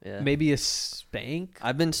timeout. Yeah. Maybe a spank.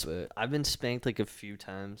 I've been spanked like a few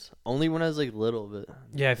times. Only when I was like little, but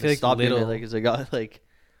Yeah, I feel like stopped doing little. it like as I got like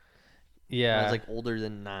when I Yeah. was like older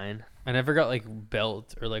than 9. I never got like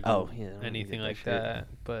belt or like Oh, yeah, I don't anything get that like shit. that.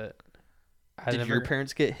 But I Did never, your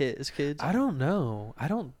parents get hit as kids? I don't know. I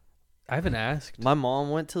haven't asked. My mom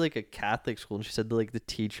went to like a Catholic school and she said that like the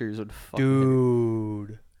teachers would fucking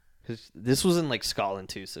Dude. Cause this was in like Scotland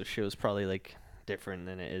too, so shit was probably like different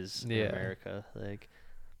than it is Yeah. in America. Like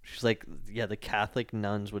she's like, yeah, the Catholic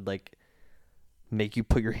nuns would like make you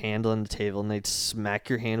put your hand on the table and they'd smack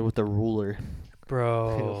your hand with a ruler.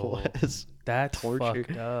 Bro. It was That's torture.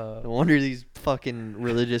 fucked up. No wonder these fucking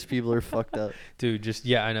religious people are fucked up. Dude,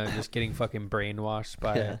 I know, just getting fucking brainwashed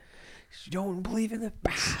by Yeah. you don't believe in the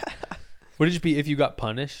Would it just be if you got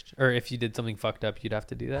punished or if you did something fucked up, you'd have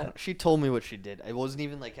to do that? She told me what she did. It wasn't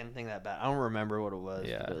even like anything that bad. I don't remember what it was.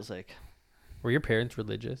 Yeah. But it was like Were your parents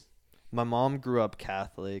religious? my mom grew up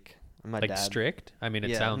Catholic. And my Like dad, strict? I mean, it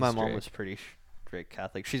yeah, sounds my strict. mom was pretty strict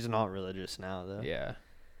Catholic. She's not religious now though. Yeah.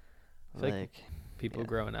 I feel like Like people yeah.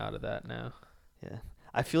 growing out of that now. yeah,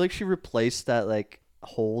 I feel like she replaced that like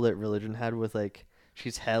hole that religion had with like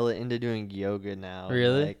she's hella into doing yoga now. and,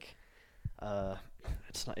 Really? Like,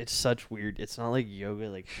 it's such weird. It's not like yoga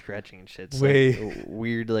like stretching and shit. It's Wait. like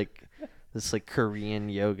weird like this like Korean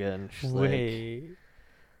yoga and she's like Wait.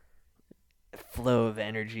 flow of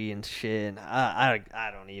energy and shit. And I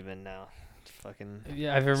don't even know. It's fucking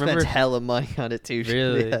Yeah, I remember spends hella money on it too.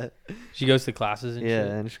 Really? Yeah, she goes to classes and yeah,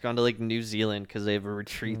 shit. and she's gone to like New Zealand because they have a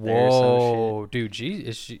retreat there. Or some Whoa, dude,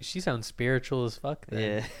 she sounds spiritual as fuck shit.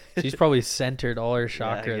 then. Yeah. She's probably centered. All her I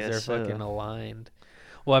chakras are guess so. fucking aligned.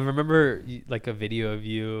 Well, I remember like a video of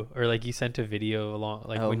you, or like you sent a video along,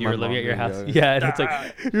 like Oh, when you my were living mom at your doing house. yoga. Yeah, and it's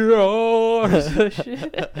like, oh, so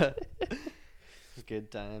shit.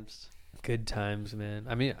 Good times. Good times, man.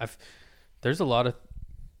 I mean, there's a lot of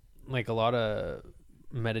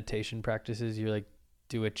meditation practices you're like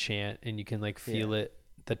do a chant and you can like feel it,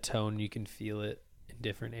 the tone, you can feel it in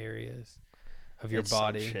different areas of your It's some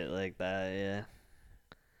body. shit like that, yeah.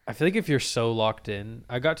 I feel like if you're so locked in,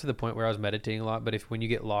 I got to the point where I was meditating a lot, but when you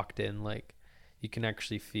get locked in, like you can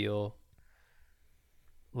actually feel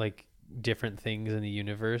like different things in the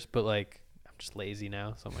universe, but like I'm just lazy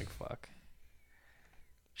now, so I'm like, fuck.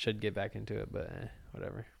 Should get back into it, but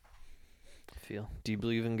whatever. Do you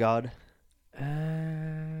believe in God?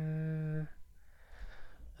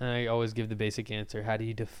 I always give the basic answer. How do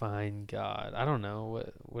you define God? I don't know.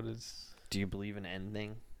 What is... Do you believe in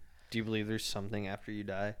ending? Do you believe there's something after you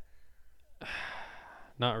die?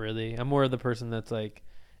 Not really. I'm more of the person that's like,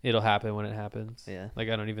 it'll happen when it happens. Yeah. Like,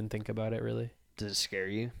 I don't even think about it, really. Does it scare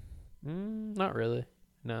you? Not really.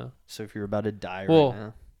 No. So if you're about to die Well, right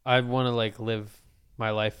now. I want to, like, live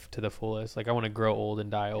my life to the fullest. Like, I want to grow old and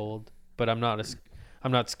die old. But I'm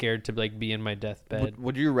not scared to, like, be in my deathbed.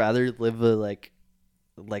 Would you rather live a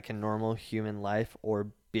like a normal human life,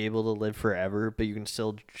 or be able to live forever, but you can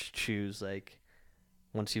still choose, like,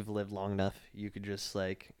 once you've lived long enough, you could just,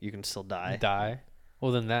 like, you can still die?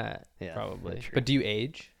 Well, then that, Yeah, probably. that's true. But do you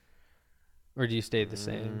age? Or do you stay the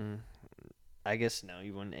same? I guess no,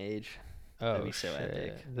 you wouldn't age. Oh, that'd be so shit.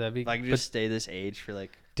 epic. That'd be... If I could just stay this age for,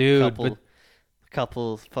 like, dude,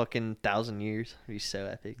 couple fucking 1,000 years. It'd be so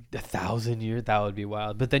epic. 1,000 years, that would be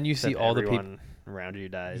wild. But then you see all the people Everyone around you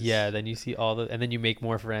dies. Yeah, then you see and then you make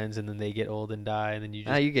more friends, and then they get old and die, and then you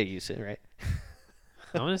just... You get used to it, right?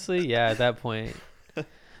 Honestly, yeah, at that point.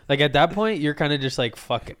 Like, at that point, you're kind of just like,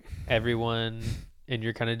 fuck everyone, and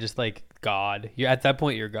you're kind of just like God. At that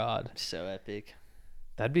point, you're God. So epic.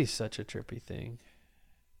 That'd be such a trippy thing.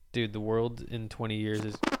 Dude, the world in 20 years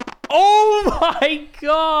is... Oh my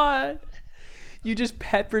God! You just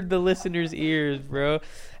peppered the listeners' ears, bro.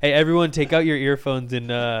 Hey, everyone, take out your earphones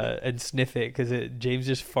and sniff it, because James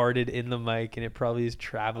just farted in the mic, and it probably is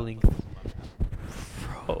traveling.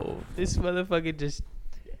 Bro, this motherfucker just...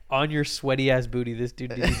 On your sweaty ass booty, this dude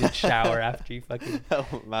needed to shower after you fucking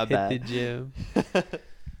My hit bad. the gym.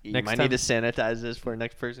 You Next might time- need to sanitize this before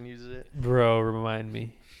next person uses it. Bro, remind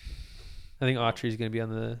me. I think Autry's going to be on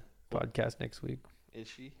the podcast next week. Is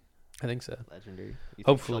she? I think so. Legendary. You think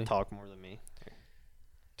Hopefully. she'll talk more than me?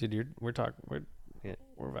 Dude, we're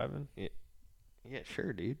vibing. Yeah,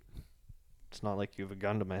 sure, dude. It's not like you have a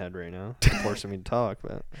gun to my head right now, forcing me to talk,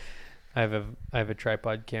 but I have a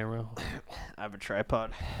tripod camera. I have a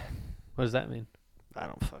tripod. What does that mean? I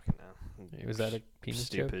don't fucking know. Was that a penis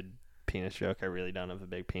joke? Stupid penis joke. I really don't have a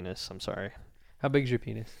big penis. I'm sorry. How big's your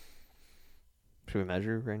penis? Should we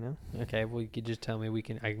measure right now? Okay, well, you could just tell me.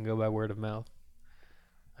 I can go by word of mouth.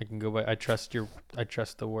 I can go by... I trust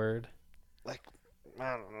the word. Like,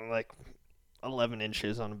 I don't know, like 11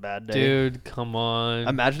 inches on a bad day. Dude, come on.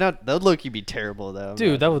 Imagine how... That would look be terrible, though.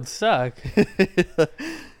 Dude, that would suck.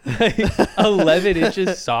 Like, 11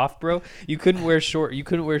 inches soft, bro. You couldn't wear short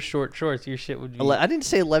shorts. Your shit would be... I didn't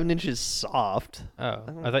say 11 inches soft. Oh,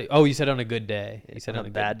 I thought... Oh, you said on a good day. You said On on a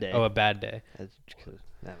a bad good, day. Oh, a bad day. That's because,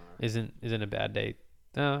 I don't know. Isn't a bad day...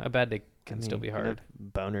 No, a bad day can I mean, still be you hard. have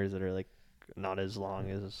boners that are, like, not as long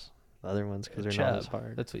as the other ones because they're not as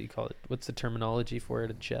hard. That's what you call it. What's the terminology for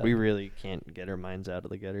it? A chub. We really can't get our minds out of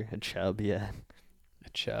the gutter. A chub, yeah. A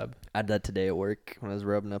chub. I had that today at work when I was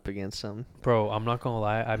rubbing up against some. Bro, I'm not gonna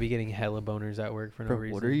lie. I be getting hella boners at work for no Bro,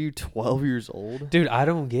 reason. what are you, 12 years old? Dude, I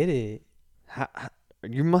don't get it.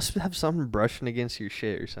 You must have something brushing against your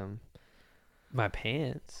shit or something. My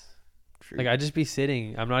pants. True. Like, I just be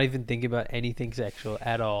sitting. I'm not even thinking about anything sexual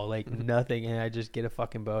at all. Like, nothing. And I just get a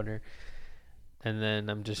fucking boner. And then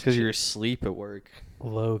I'm just... Because you're asleep at work.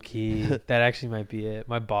 low key. That actually might be it.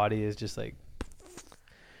 My body is just like...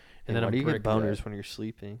 And then why do you get boners when you're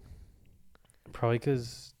sleeping? Probably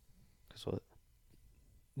because Because what?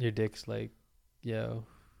 your dick's like, yo.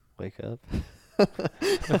 Wake up.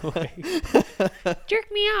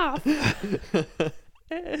 Jerk me off.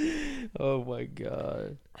 Oh my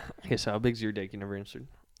god. Okay, so how big's your dick? You never answered.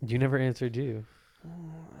 You never answered you.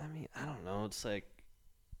 I mean, I don't know. It's like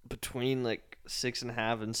between like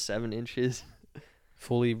 6.5 and 7 inches.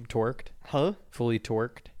 Fully torqued? Huh? Fully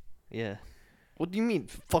torqued? Yeah. What do you mean?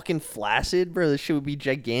 Fucking flaccid? Bro, this shit would be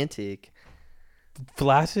gigantic.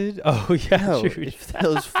 Flaccid? Oh, yeah, No, true. if that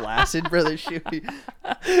was flaccid, bro, this shit would be...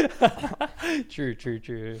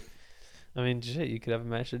 True. I mean, shit, you could have a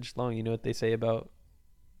message long. You know what they say about...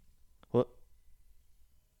 What?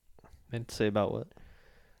 And Say about what?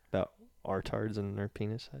 About our tards and our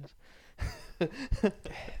penis size?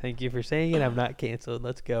 thank you for saying it. I'm not canceled.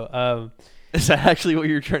 Let's go. Is that actually what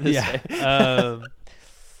you're trying to say?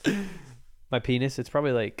 My penis, it's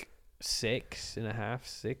probably like 6.5,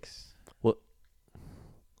 6. What?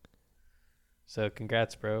 So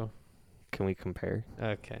congrats, bro. Can we compare?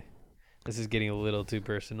 Okay. This is getting a little too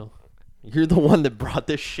personal. You're the one that brought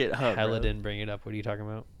this shit up. Hella bro. didn't bring it up. What are you talking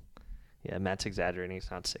about? Yeah, Matt's exaggerating. It's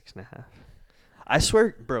not 6.5. I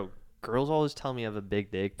swear, bro. Girls always tell me I have a big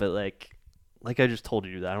dick, but like I just told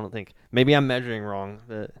you that. I don't think. Maybe I'm measuring wrong,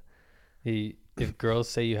 but If girls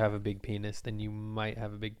say you have a big penis, then you might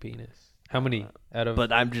have a big penis. How many out of?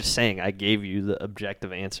 But I'm just saying, I gave you the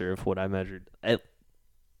objective answer of what I measured.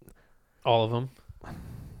 All of them.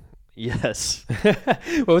 Yes.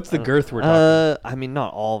 Well, what's the girth we're talking? I mean,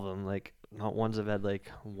 not all of them. Like, not ones I've had like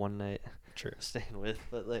one night True. staying with,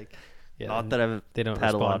 but like, Yeah, not that I've they don't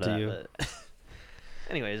had a lot respond of to that, you. but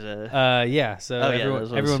anyways, Yeah. So Oh, yeah, those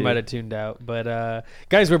ones everyone too. might have tuned out, but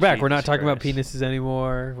guys, we're back. We're not Jesus talking about Christ. penises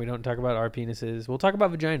anymore. We don't talk about our penises. We'll talk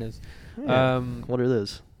about vaginas. yeah. What are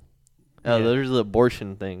those? Oh, yeah. those are the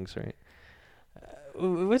abortion things, right?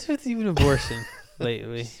 What's with even abortion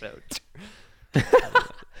lately? So,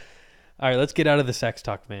 All right, let's get out of the sex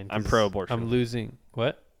talk, man. I'm 'cause pro-abortion. I'm losing.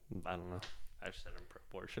 What? I don't know. I just said I'm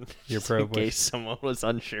pro-abortion. You're Just in pro-abortion. case someone was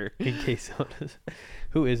unsure. In case someone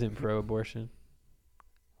who isn't pro-abortion?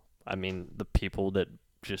 I mean, the people that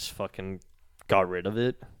just fucking got rid of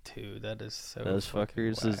it. Dude, that is so. Those fucking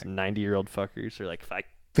fuckers, those whack. 90-year-old fuckers are like, if I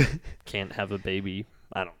can't have a baby,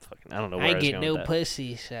 I don't know where I was going with that.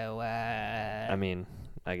 pussy, so I mean,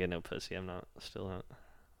 I get no pussy. I'm still not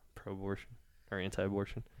pro-abortion or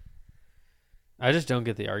anti-abortion. I just don't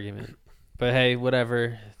get the argument. But hey,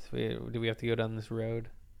 whatever. Do we have to go down this road?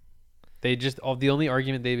 They just the only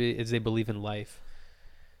argument is they believe in life.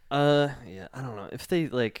 Yeah, I don't know. If they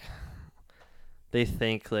like, they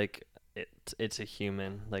think like it's a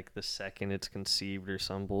human, like the second it's conceived or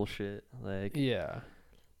some bullshit. Like, Yeah.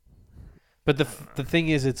 But the thing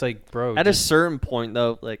is, it's like, bro. at a certain point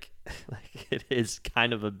though, like it is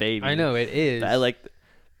kind of a baby. I know it is.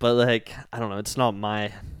 But like I don't know. It's not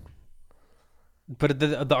my. But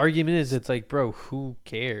the argument is, it's like, bro, who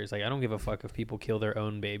cares? Like, I don't give a fuck if people kill their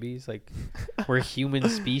own babies. Like, we're human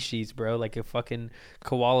species, bro. Like, a fucking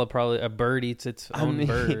koala, probably a bird eats its own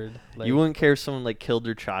bird. Like, You wouldn't care if someone like killed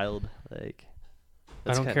their child. Like,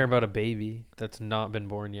 I don't care about a baby that's not been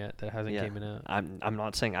born yet, that hasn't Yeah. came out. I'm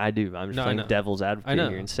not saying I do. I'm just No, I playing know. devil's I advocate know.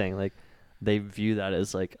 here and saying like they view that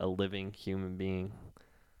as like a living human being.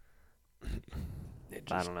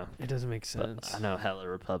 I don't know. It doesn't make But sense. I know hella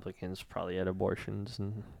Republicans probably had abortions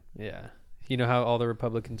and Yeah. You know how all the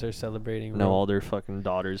Republicans are celebrating? know all their fucking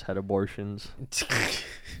daughters had abortions.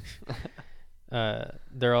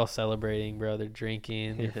 They're all celebrating, bro. They're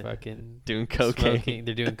drinking. They're Yeah. fucking Doing cocaine. smoking.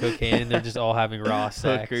 They're doing cocaine. They're just all having raw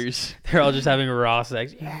sex. Hookers. They're all just having raw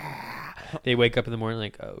sex. Yeah. They wake up in the morning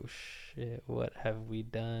like, oh shit, what have we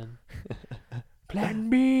done? Plan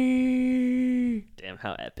B. Damn,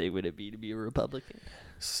 how epic would it be to be a Republican?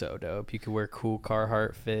 So dope. You could wear cool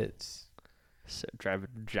Carhartt fits. So drive a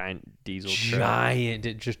giant diesel truck.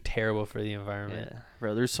 Giant. Just terrible for the environment. Yeah.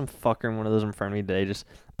 Bro, there's some fucker in one of those in front of me today just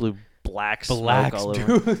blew black smoke Blacks, all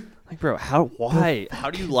over. dude. Like, bro, why? How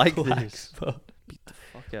do you like Black this? smoke. Beat the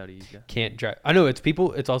fuck out of you guys. Can't drive. I know it's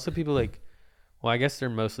people. It's also people like, well, I guess they're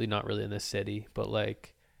mostly not really in the city, but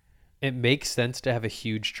like, it makes sense to have a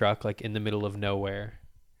huge truck like in the middle of nowhere.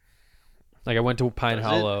 Like I went to Pine Does it?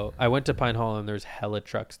 Hollow. I went to Pine Hollow and there's hella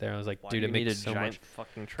trucks there. I was like, Why dude, do it you need makes a so giant much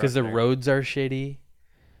fucking truck because the there? roads are shitty.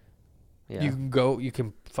 Yeah. You can go. You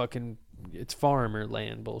can fucking. It's farmer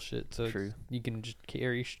land bullshit. So True. you can just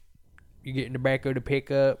carry. You get in the back of the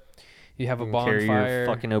pickup. You have You a can carry your bonfire.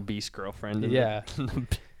 fucking obese girlfriend in Yeah.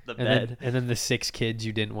 the and bed. then the 6 kids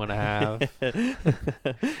you didn't want to have.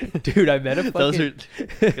 Dude, I met a fucking... Those are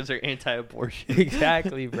because they're anti-abortion.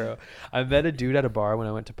 Exactly, bro. I met a dude at a bar when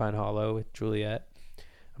I went to Pine Hollow with Juliet.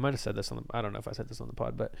 I might have said this on the... I don't know if I said this on the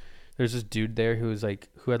pod, but there's this dude there who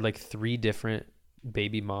had like 3 different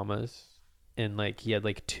baby mamas, and like he had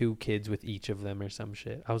like 2 kids with each of them or some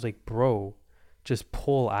shit. I was like, bro, just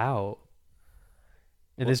pull out.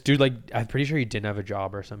 And this dude, like, I'm pretty sure he didn't have a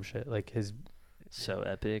job or some shit. Like his... So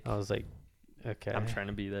epic. I was like, okay. I'm trying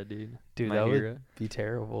to be that dude. Dude, My that hero. would be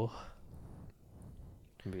terrible.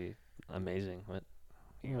 It'd be amazing. What?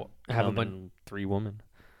 Have a Come bunch... in 3 women.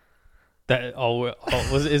 That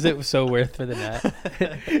is it so worth for the nut?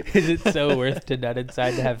 Is it so worth to nut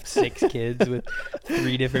inside to have 6 kids with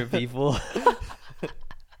 3 different people?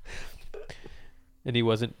 And he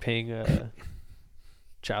wasn't paying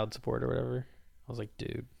child support or whatever. I was like,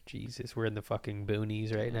 dude, Jesus, we're in the fucking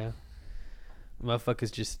boonies right now.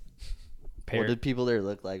 Motherfuckers just What did people there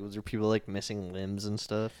look like? Was there people like missing limbs and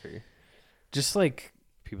stuff, or just like,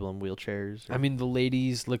 people in wheelchairs? Or? I mean, the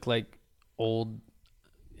ladies look like old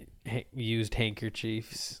used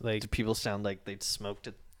handkerchiefs. Like, do people sound like they'd smoked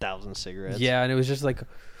a 1,000 cigarettes. Yeah, and it was just like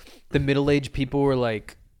the middle-aged people were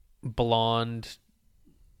like blonde,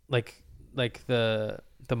 like the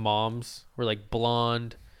moms were like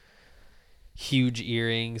blonde, huge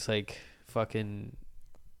earrings, like fucking,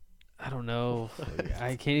 I don't know,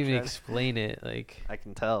 I can't even explain it. Like I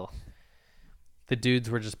can tell. the dudes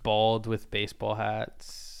were just bald with baseball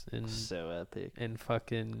hats and So epic. and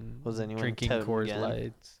fucking Was anyone drinking toting Coors gun?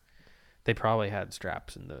 Lights. They probably had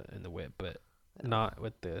straps in the whip, but not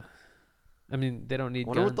with the. I mean, they don't need. I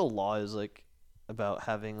wonder what guns. the law is like about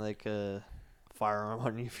having like a firearm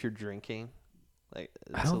on you if you're drinking. Like,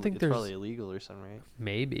 I don't think it's there's- probably illegal or something, right?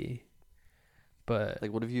 Maybe, but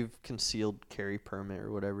Like, what if you've concealed carry permit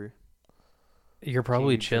or whatever? you're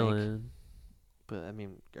probably you drink? chilling. But I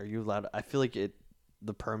mean, are you allowed? I feel like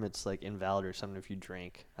the permit's like invalid or something if you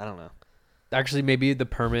drink. I don't know. Actually, maybe the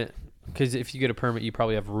permit, because if you get a permit, you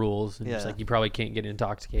probably have rules, and just Yeah. like you probably can't get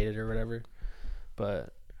intoxicated or whatever.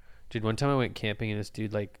 But dude, one time I went camping and this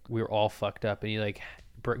dude, like, we were all fucked up, and he like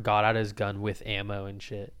got out his gun with ammo and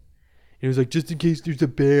shit. And he was like, just in case there's a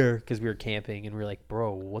bear, because we were camping, and we were like,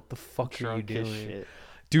 bro, what the fuck are you Drunk as doing? shit.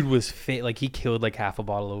 Dude was like he killed like half a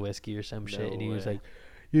bottle of whiskey or some shit, and he was way. like,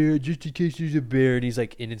 yeah, just in case there's a bear, and he's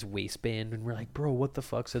like in his waistband, and we're like, bro, what the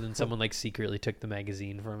fuck? So then someone like secretly took the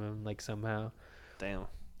magazine from him, like somehow, Damn.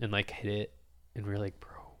 and like hid it, and we are like,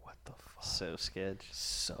 bro, what the fuck? So sketch.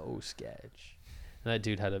 So sketch. And that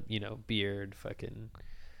dude had a beard, fucking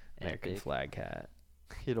American Epic. flag hat,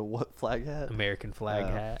 You know what flag hat? American flag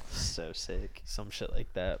Oh, hat, So sick. some shit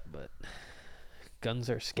like that. But guns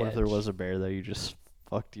are sketch. What if there was a bear though? You just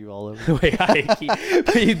fucked you all over. Wait,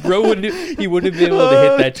 bro he wouldn't have been able to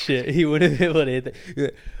hit that shit. He wouldn't have been able to hit that. He'd be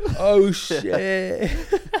like, oh shit.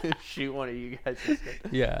 Shoot one of you guys.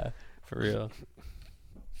 Yeah, for real.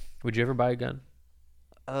 Would you ever buy a gun?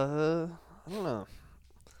 I don't know.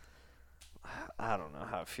 I don't know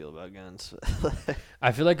how I feel about guns.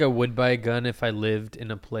 I feel like I would buy a gun if I lived in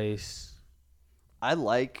a place. I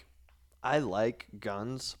like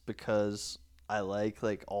guns because I like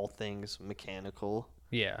all things mechanical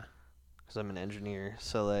Yeah. because I'm an engineer.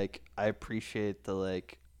 So like I appreciate the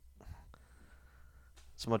like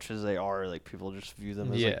as much as they are like people just view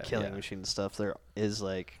them as Yeah, like killing yeah. machine and stuff. There is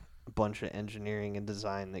like a bunch of engineering and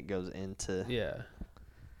design that goes into. Yeah.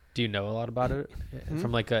 Do you know a lot about it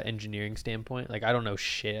from like an engineering standpoint? Like I don't know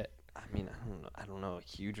shit. I mean, I don't know a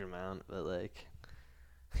huge amount, but like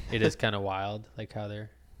It is kind of wild, like how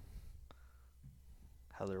they're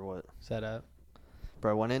how they're what. set up.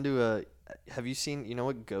 Bro, I went into a. Have you seen? You know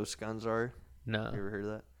what ghost guns are? No. You ever heard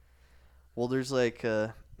of that? Well, there's like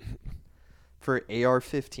for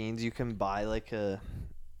AR-15s, you can buy like a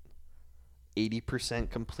 80%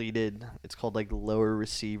 completed. It's called like lower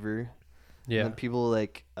receiver. And Yeah. then people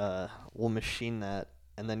like will machine that,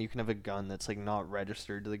 and then you can have a gun that's like not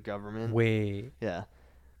registered to the government. Wait. Yeah.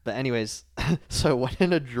 But anyways, so I went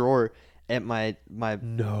in a drawer at my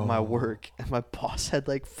No. work, and my boss had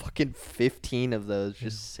like fucking 15 of those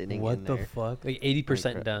just sitting What in the there. fuck? Like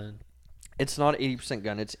 80% crap. done. It's not 80%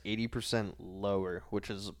 gun, it's 80% lower, which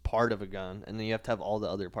is part of a gun, and then you have to have all the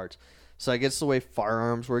other parts. So I guess the way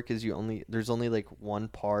firearms work is there's only like one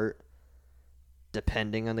part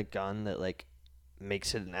depending on the gun that like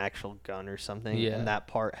makes it an actual gun or something. Yeah. And that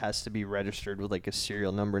part has to be registered with like a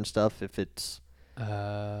serial number and stuff if it's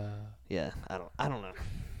yeah, I don't know.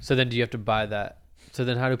 So then do you have to buy that? So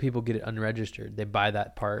then how do people get it unregistered? They buy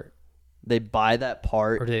that part, They buy that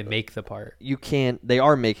part. or do they make the part? You can't. They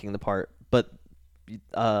are making the part, but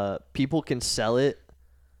people can sell it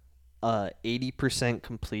 80%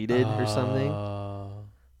 completed or something.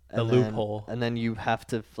 The and then- loophole. and then you have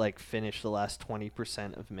to like finish the last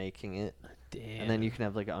 20% of making it, Damn. and then you can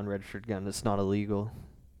have like an unregistered gun that's not illegal.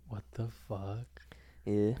 What the fuck?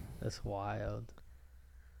 Yeah. That's wild.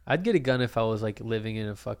 I'd get a gun if I was like living in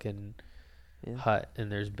a fucking Yeah. hut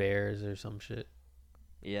and there's bears or some shit.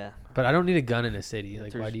 Yeah. But I don't need a gun in a city.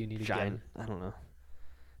 Like, why There's do you need a giant, gun? I don't know.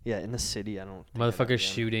 Yeah, in the city, I don't. think I'd have a Motherfuckers gun.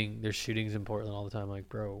 shooting. There's shootings in Portland all the time. Like,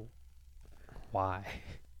 bro, why?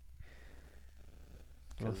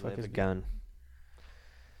 'Cause they have a Motherfuckers- gun.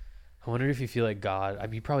 I wonder if you feel like God. I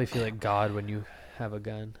mean, you probably feel like God when you have a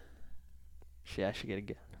gun. Shit, I should get a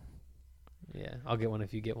gun. Yeah, I'll get one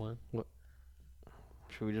if you get one.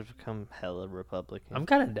 Should we just become hella Republican? I'm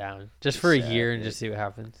kind of down, just Just for a sad, year and dude. just see what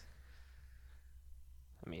happens.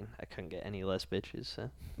 I mean, I couldn't get any less bitches. So.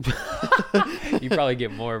 You probably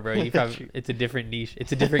get more, bro. You probably, it's a different niche.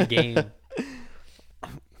 It's a different game.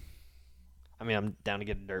 I mean, I'm down to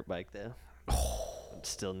get a dirt bike though.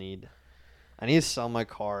 I need to sell my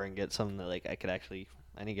car and get something that like I could actually.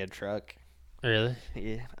 I need to get a truck. Really?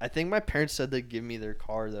 Yeah, I think my parents said they'd give me their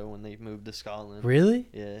car though when they moved to Scotland. Really?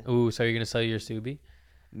 Yeah, Ooh, so you're gonna sell your Subi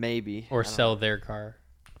maybe. or I don't sell know. their car?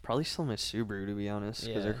 Probably sell my Subaru to be honest,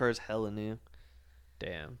 because their Yeah. car is hella new.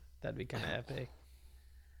 Damn, that'd be kind of epic.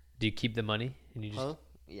 Do you keep the money and you just? Huh?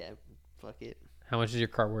 Yeah, fuck it. How much is your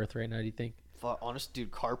car worth right now? Do you think? Honest,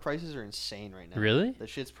 dude, car prices are insane right now. Really? That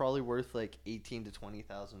shit's probably worth like $18,000 to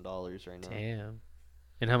 $20,000 right now. Damn.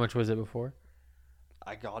 And how much was it before?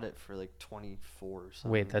 I got it for like 24 or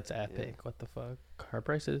something. Wait, that's epic. What the fuck? Car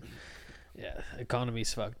prices? Yeah,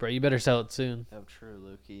 economy's fucked, bro. You better sell it soon Oh, true,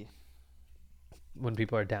 Loki. when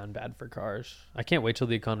people are down bad for cars. I can't wait till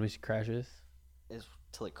the economy crashes. Is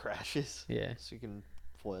till it crashes. Yeah. So you can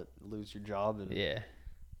lose your job and Yeah.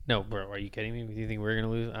 No, bro, are you kidding me? Do you think we're gonna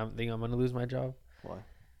lose? I think I'm gonna lose my job. Why?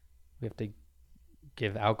 We have to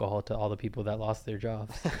give alcohol to all the people that lost their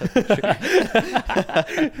jobs.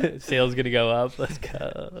 Sales gonna go up. Let's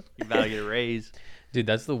go. You about to get a raise. Dude,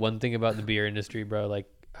 that's the one thing about the beer industry, bro. Like,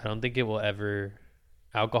 I don't think it will ever.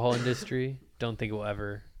 Alcohol industry, don't think it will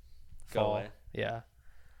ever Go fall. away. Yeah,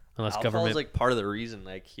 unless Alcohol government. is like part of the reason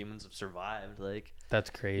like humans have survived. Like That's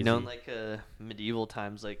crazy. you know, in like medieval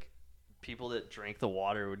times, like people that drank the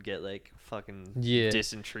water would get like fucking Yeah.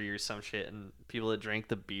 dysentery or some shit, and people that drank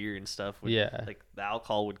the beer and stuff would Yeah. like the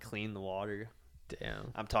alcohol would clean the water.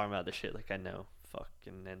 Damn. I'm talking about the shit like I know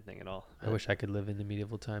fucking anything at all. I wish I could live in the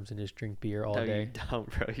medieval times and just drink beer all No, day. you don't,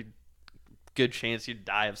 bro. Good chance you'd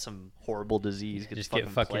die of some horrible disease. Get Just fucking,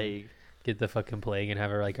 get fucking plague. Get the fucking plague and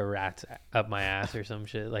have like a rat up my ass or some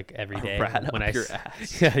shit like every A day. rat when up I your s-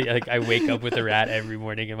 ass. yeah, like I wake up with a rat every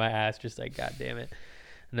morning in my ass, just like God damn it.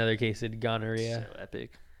 Another case of gonorrhea. So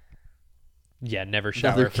epic. Yeah, never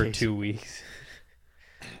Another shower for case. 2 weeks.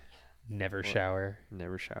 Never What? shower,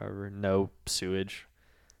 Never shower. No sewage.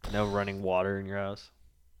 No running water in your house.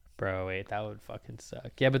 bro. Wait, that would fucking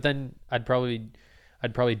suck. Yeah, but then I'd probably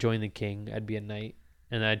join the king. I'd be a knight,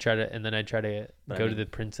 and then I'd try to But I go to mean- the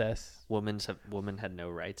princess. Women had no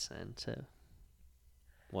rights then, so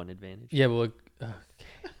one advantage. Yeah, well,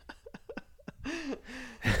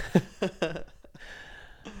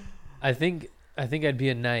 I think I'd be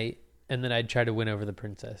a knight, and then I'd try to win over the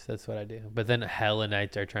princess. That's what I do. But then hella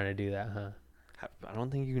knights are trying to do that, huh? I don't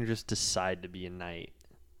think you can just decide to be a knight.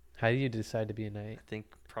 How do you decide to be a knight? I think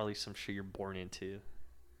probably some shit you're born into.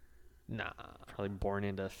 Nah. Probably born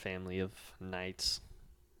into a family of knights.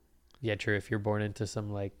 Yeah, true. If you're born into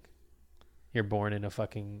some you're born in a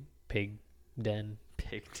fucking pig den.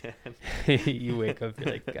 Pig den. You wake up, you're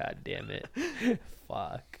like, God damn it,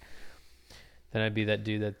 fuck. Then I'd be that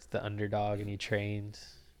dude that's the underdog and he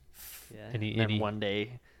trains. Yeah. And he- then and he- one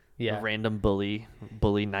day, Yeah. a random bully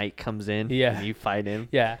knight comes in. Yeah. And you fight him.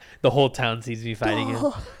 Yeah, the whole town sees me fighting him.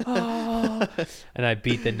 Oh. And I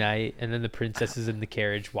beat the knight, and then the princess is in the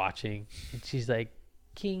carriage watching, and she's like,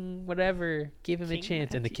 "King, whatever, give him a King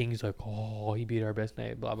chance." And the Matthew. king's like, "Oh, he beat our best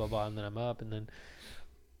knight, blah blah blah." And then I'm up, and then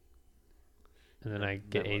I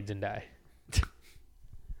get Then what? AIDS and die.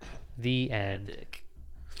 The end. Dick.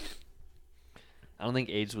 I don't think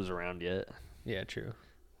AIDS was around yet. Yeah, true.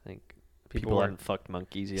 I think People people weren't- hadn't fucked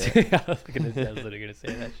monkeys yet. I was literally gonna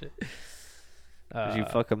say that shit. Would you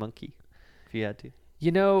fuck a monkey if you had to?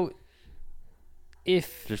 You know,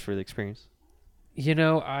 if Just for the experience.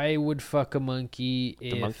 I would fuck a monkey.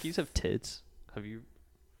 The monkeys have tits. Have you?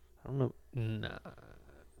 I don't know. Nah.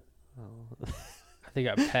 Oh. They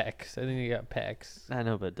got pecs. I think they got pecs. I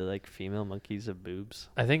know, but do like female monkeys have boobs?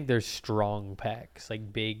 I think they're strong pecs,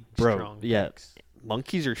 like big, Bro, strong yeah. pecs.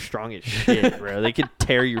 Monkeys are strong as shit, bro. They could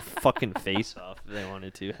tear your fucking face off if they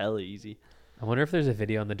wanted to. Hella easy. I wonder if there's a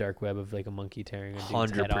video on the dark web of like a monkey tearing a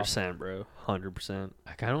dude's head off. 100%, bro. 100%.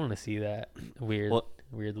 I kind of want to see that.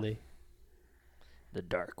 Weirdly. The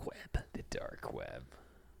dark web. The dark web.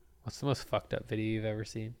 What's the most fucked up video you've ever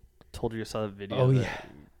seen? Told you I saw the video. Oh, of the yeah.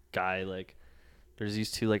 Guy, like, there's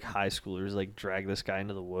these two, like, high schoolers, like, drag this guy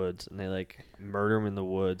into the woods, and they, like, murder him in the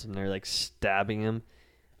woods, and they're, like, stabbing him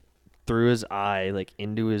through his eye, like,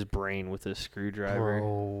 into his brain with a screwdriver.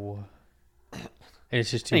 Bro. And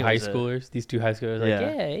it's just two Anyways, high schoolers. These two high schoolers are yeah.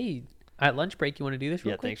 like, yeah, hey, at lunch break, you want to do this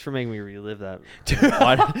real Yeah, quick? thanks for making me relive that.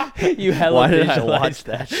 Why you hella Why did I visualized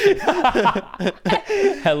watch that shit?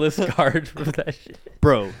 hella scarred from that shit.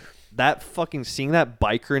 Bro, that fucking seeing that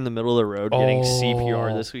biker in the middle of the road getting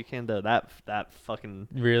CPR Oh. this weekend, though, that fucking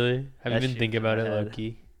Really? Have you That been shit thinking was in about my it, head.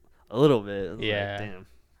 low-key? a little bit. It was like, Yeah. damn.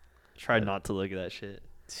 Tried not to look at that shit.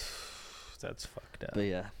 That's fucked up. But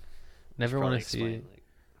yeah. Never Probably want to see explain, it. like-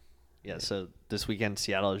 yeah, so this weekend in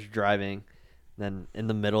Seattle, I was driving. Then in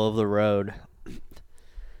the middle of the road,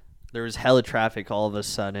 there was hella traffic all of a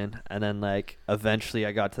sudden. And then, like, eventually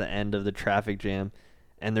I got to the end of the traffic jam.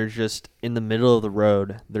 and they're just in the middle of the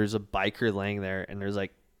road. There's a biker laying there, and there's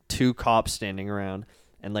like 2 cops standing around,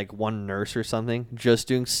 and like 1 nurse or something just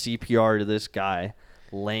doing CPR to this guy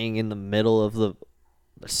laying in the middle of the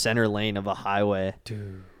center lane of a highway. Dude.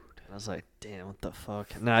 And I was like, damn, what the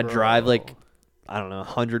fuck? And then I drive like, I don't know,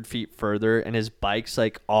 100 feet further, and his bike's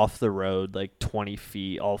like off the road, like 20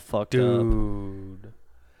 feet, all fucked up. Dude.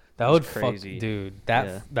 That would crazy. fuck, dude.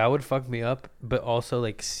 That would fuck me up, but also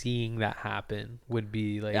like seeing that happen would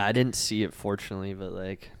be like. Yeah, I didn't see it fortunately, but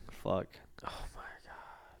like, fuck. Oh my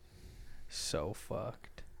god, so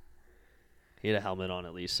fucked. He had a helmet on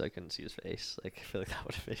at least, so I couldn't see his face. Like, I feel like that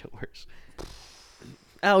would have made it worse.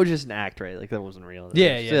 That was just an act, right? Like that wasn't real.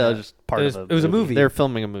 Yeah. It was just part of it was a movie. They were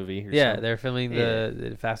filming a movie. Or something. They're filming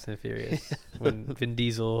the Fast and the Furious when Vin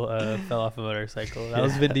Diesel fell off a motorcycle. That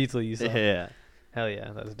was Vin Diesel you saw. Yeah. Hell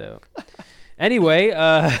yeah, that's dope. Anyway,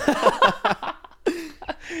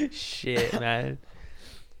 shit, man.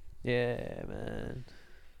 Yeah, man.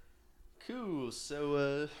 Cool.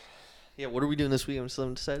 So, yeah, what are we doing this week? I'm still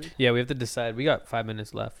undecided. Yeah, we have to decide. We got 5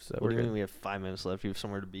 minutes left, so What we're do you good. mean we have 5 minutes left? You have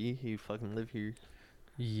somewhere to be? You fucking live here.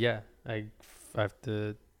 Yeah, I have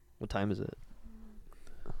to. What time is it?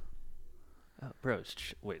 Oh, bro,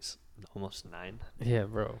 it's almost 9. Yeah,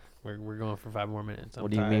 bro, we're going for 5 more minutes. I'm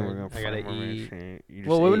What do you mean we're tired. going for I 5 gotta more eat. minutes? You just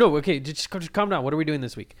Well, ate. no, okay, just calm down. What are we doing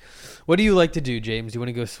this week? What do you like to do, James? Do you want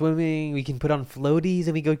to go swimming? We can put on floaties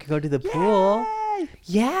and we can go to the pool.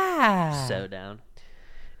 Yeah. So down.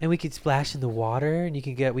 And we could splash in the water, and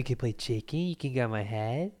we could play chicken. You can get on my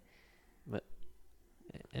head. But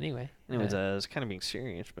Anyway. anyways, I was kind of being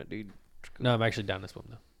serious, but dude. No, I'm actually down to swim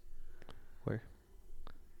though. Where?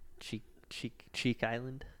 Cheek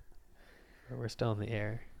Island. We're still in the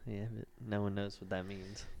air. Yeah, but no one knows what that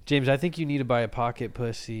means. James, I think you need to buy a pocket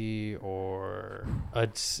pussy or a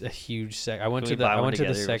huge sex. I went to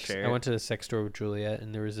the sex store with Juliet,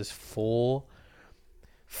 and there was this full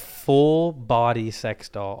body sex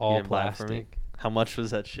doll, all didn't buy it for me? plastic. How much was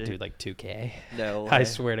that shit? Dude, like $2,000. No I way.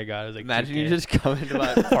 swear to God, it was like Imagine $2,000. you just come into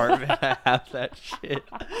my apartment and I have that shit.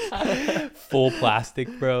 Full plastic,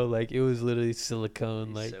 bro. Like it was literally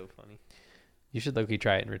silicone. Like so funny. you should low-key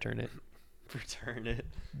try it and return it. Return it.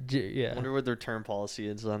 Yeah. I wonder what the return policy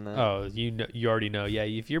is on that. Oh, you already know. Yeah,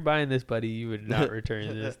 if you're buying this, buddy, you would not return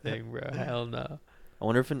this thing, bro. Hell no. I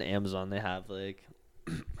wonder if in Amazon they have like,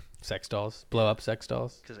 Sex dolls, blow up sex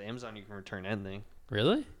dolls. because Amazon you can return anything.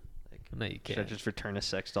 Really? Like, No, you should I can't. just return a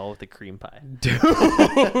sex doll with a cream pie?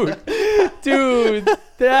 Dude,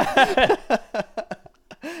 that.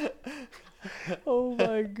 Oh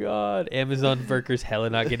my God, Amazon workers hella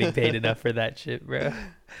not getting paid enough for that shit, bro.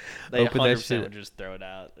 They Open that 100% shit. would just throw it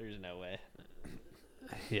out. There's no way.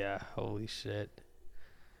 Yeah, holy shit.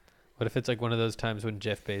 What if it's like one of those times when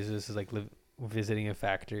Jeff Bezos is like visiting a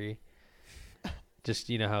factory? Just,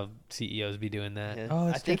 you know how CEOs be doing that. Yeah. Oh,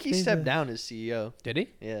 I it's think Jeff he stepped Bezos. down as CEO. Did he?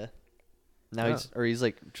 Yeah. Now Oh. he's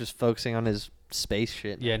like just focusing on his space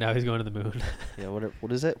shit. Yeah, now he's going to the moon. Yeah.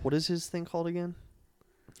 What is it? What is his thing called again?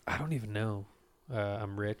 I don't even know.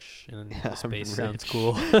 I'm rich and Yeah, space I'm sounds rich.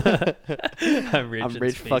 cool. I'm rich. I'm and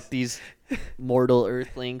rich. space. Fuck these mortal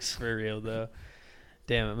Earthlings. For real though.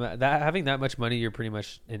 Damn, that having that much money, you're pretty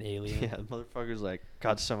much an alien. Yeah, the motherfucker's like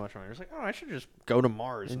got so much money. It's like, oh, I should just go to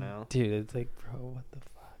Mars now. Dude, it's like, bro, what the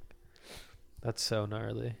fuck? That's so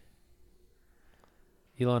gnarly.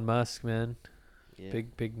 Elon Musk, man. Yeah.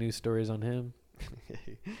 Big news stories on him.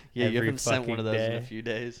 Yeah, you every haven't sent one of those fucking in a day. few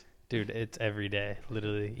days. Dude, it's every day.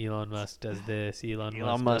 Literally, Elon Musk does this. Elon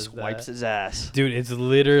Musk does that. wipes his ass. Dude,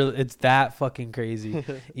 it's that fucking crazy.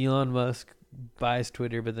 Elon Musk buys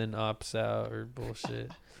Twitter but then opts out or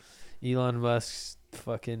bullshit. Elon Musk's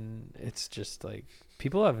fucking, it's just like,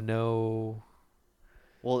 people have no...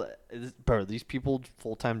 Well, bro, these people's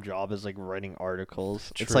full-time job is like writing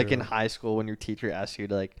articles. It's like in True. high school when your teacher asks you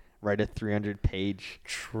to like write a 300-page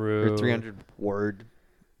True. or 300-word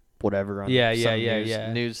whatever on Yeah, some yeah, yeah, news,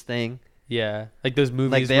 yeah. news thing. Yeah. Like those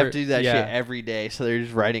movies Like they where, have to do that yeah, shit every day, so they're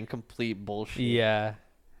just writing complete bullshit. Yeah.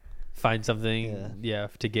 Find something, Yeah. yeah,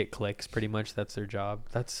 to get clicks, pretty much. That's their job.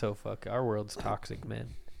 That's so our world's toxic, man.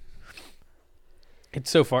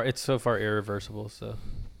 It's so far irreversible, so.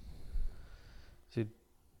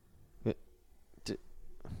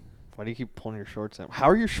 Why do you keep pulling your shorts out? How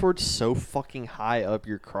are your shorts so fucking high up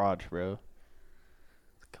your crotch, bro?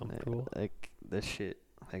 Comfortable. Like this shit.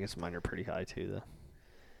 I guess mine are pretty high too, though.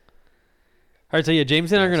 All right, so yeah,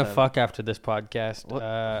 James and I are Yeah, gonna so- fuck after this podcast.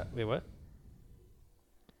 What? Wait, what?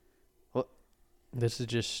 What? This is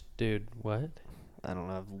just, dude. What? I don't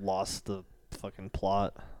know. I've lost the fucking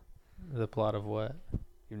plot. The plot of what?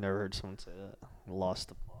 You've never heard someone say that. Lost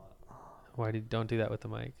the plot. Don't do that with the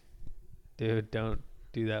mic, dude. Don't.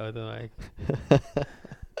 do that with the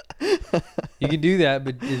mic. You can do that,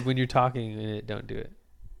 but when you're talking in it, don't do it.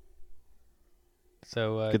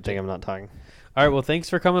 So Good thing I'm not talking. All right. Well, thanks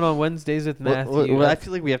for coming on Wednesdays with Matthew. Well, I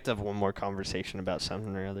feel like we have to have one more conversation about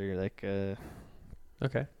something or other. Like,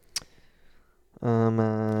 okay.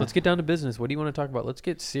 Let's get down to business. What do you want to talk about? Let's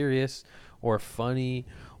get serious or funny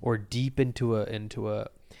or deep into a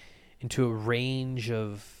range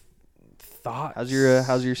of thoughts.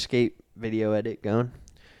 how's your skate video edit going?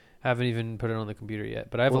 Haven't even put it on the computer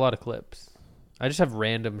yet, but I have a lot of clips. I just have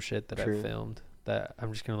random shit that True. I've filmed that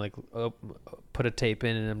I'm just gonna like put a tape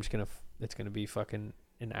in, and I'm just gonna it's gonna be fucking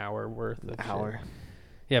an hour worth of Hour. shit.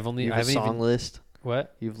 Yeah, I've only You I have a haven't song even list.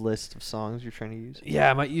 what? You have a list of songs you're trying to use Yeah,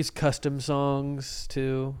 I might use custom songs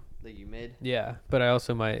too. that you made. Yeah, but I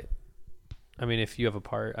also might. I mean, if you have a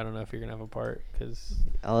part, I don't know if you're gonna have a part because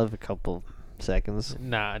I'll have a couple seconds.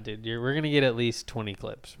 nah, dude, we're gonna get at least 20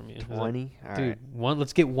 clips from you. Is that- 20. All dude, right,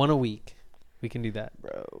 let's get one a week. We can do that.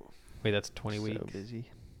 bro. Wait, that's 20 So weeks. busy.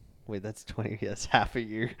 Wait, that's 20. That's half a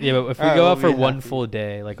year. Yeah, but if we All right, go we'll out for be one happy. full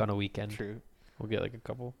day, like on a weekend, True. we'll get like a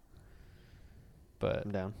couple. But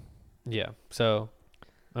I'm down. yeah, so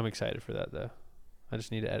I'm excited for that though. I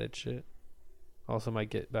just need to edit shit. Also, might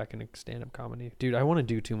get back into stand-up comedy, dude. I want to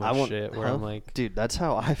do too much shit where I'm like, dude, that's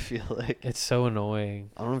how I feel like. it's so annoying.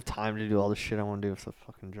 I don't have time to do all the shit I want to do with the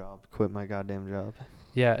fucking job. Quit my goddamn job.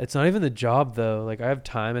 Yeah, it's not even the job though. Like I have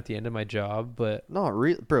time at the end of my job, but Not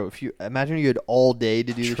really, bro. If you imagine you had all day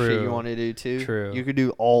to do the shit True. you want to do too. True. You could do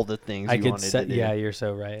all the things I you could wanted set. to do. Yeah, you're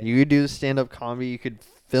so right. You could do stand-up comedy. You could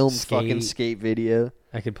film fucking Skate. skate video.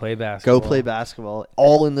 I could play basketball. Go play basketball.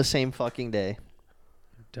 All in the same fucking day.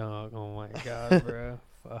 Dog. Oh my god, bro.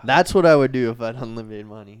 Fuck. That's what I would do if I had unlimited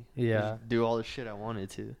money. Yeah. Just do all the shit I wanted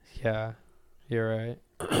to. Yeah, you're right.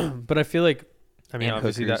 But I feel like, I mean, and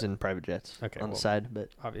obviously hookers that and private jets Okay, on the well- side, but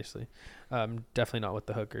obviously, definitely not with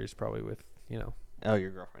the hookers. Probably with oh,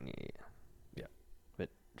 your girlfriend, yeah. Yeah. But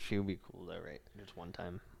she would be cool though, right? Just one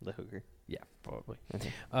time, the hooker. yeah, probably.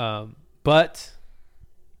 Okay. But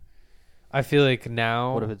I feel like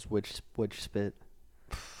now. What if it's witch spit?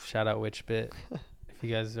 Shout out Witchbit if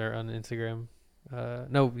you guys are on Instagram.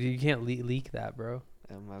 No, you can't leak that, bro.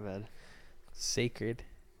 Oh, my bad. Sacred.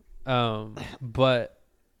 But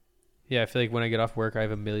yeah, I feel like when I get off work, I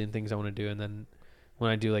have a million things I want to do, and then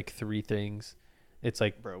when I do like 3 things, it's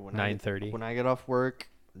like Bro, when 9:30. When I get off work,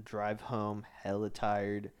 drive home, hella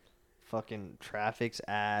tired, fucking traffic's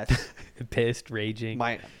ass. Pissed, raging.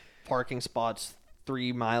 My parking spot's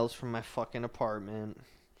 3 miles from my fucking apartment.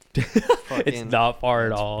 It's not far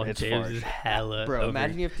at all. It's James far. is hella. Bro, over.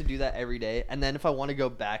 imagine you have to do that every day, and then if I want to go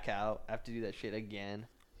back out, I have to do that shit again.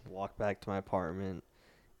 Walk back to my apartment,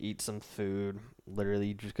 eat some food,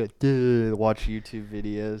 literally just go watch YouTube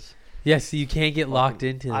videos. Yeah, so you can't get locked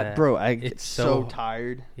into that. I get It's so so-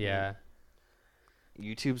 tired. Yeah,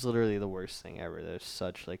 YouTube's literally the worst thing ever. There's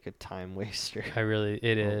such like a time waster. it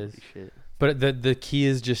is. Holy shit. But the key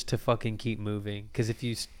is just to fucking keep moving. Because if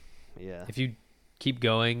you Yeah. keep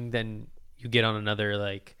going, then you get on another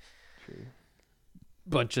like True.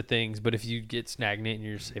 bunch of things. But if you get stagnant and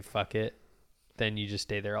you just say fuck it, then you just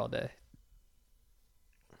stay there all day.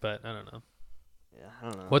 But I don't know. Yeah, I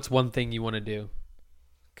don't know. What's one thing you want to do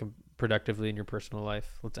productively in your personal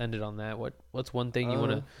life? Let's end it on that. What's one thing you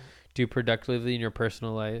want to do productively in your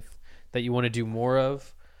personal life that you want to do more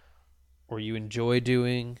of, or you enjoy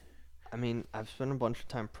doing? I mean, I've spent a bunch of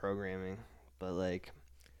time programming, but like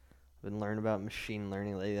I've been learning about machine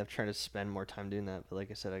learning lately. I've tried to spend more time doing that, but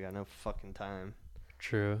like I said, I got no fucking time.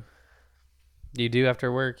 True. You do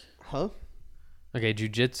after work? Huh? Okay,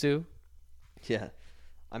 jujitsu. Yeah.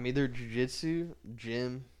 I'm either jujitsu,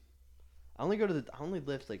 gym. I only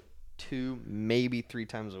lift like 2, maybe 3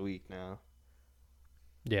 times a week now.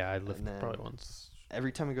 Yeah, I lift And then- probably once.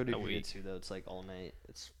 Every time I go to A week. jujitsu though, it's like all night.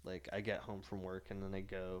 It's like I get home from work and then I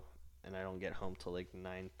go, and I don't get home till like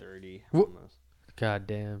 9:30 Wha- almost. God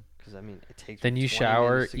damn. Because I mean, it takes. Then me you 20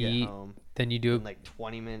 shower, minutes to get eat, home, Then you do and like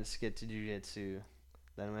 20 minutes to get to jujitsu.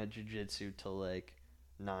 Then I'm at jujitsu till like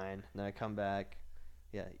 9. Then I come back,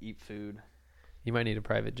 yeah, eat food, you might need a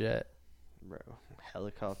private jet. bro,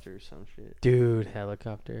 helicopter or some shit. Dude,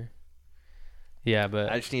 helicopter. Yeah,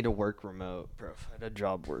 but I just need to work remote, bro. If I had a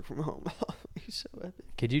job work from home, it'd be so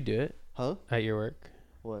epic. could you do it Huh? at your work?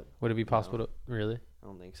 What? Would it be possible No. to really? I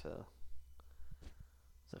don't think so.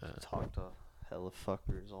 Talk to hella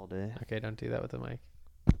fuckers all day. Okay, don't do that with the mic.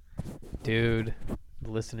 Dude, the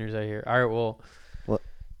listeners out here. All right, well, What?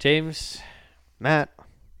 James, Matt.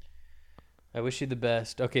 I wish you the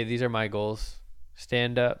best. Okay, these are my goals.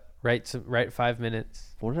 Stand up, write 5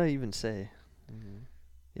 minutes. What did I even say? Yeah,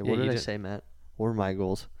 Yeah, what you did I did- say, Matt? What were my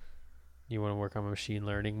goals? you want to work on machine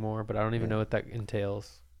learning more, but I don't even Yeah. know what that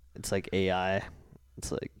entails. It's like AI.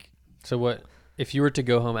 It's like, So what if you were to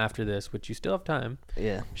go home after this, which you still have time,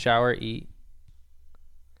 yeah. shower, eat?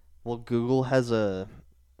 Well, Google has a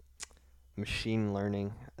machine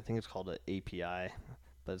learning. I think it's called an API,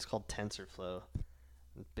 but it's called TensorFlow.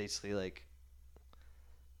 Basically, like,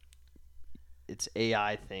 it's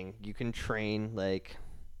AI thing. You can train like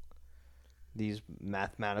these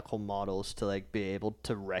mathematical models to like be able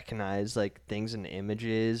to recognize like things in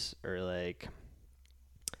images, or like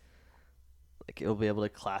it'll be able to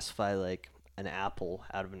classify like an apple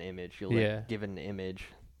out of an image. You'll like Yeah. give it an image,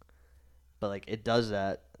 but like it does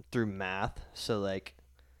that through math. So like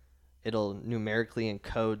it'll numerically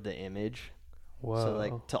encode the image. Whoa. So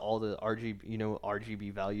like to all the RGB,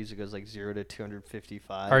 RGB values, it goes like 0 to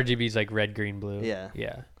 255. RGB's like red, green, blue. Yeah.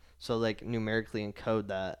 Yeah. So like numerically encode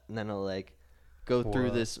that, and then it'll like go through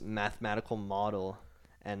Whoa. this mathematical model,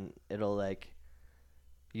 and it'll like,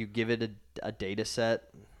 you give it a data set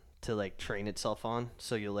to like train itself on.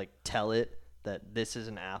 So you'll like tell it that this is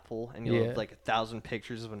an apple, and you'll Yeah. have like 1,000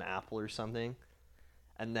 pictures of an apple or something,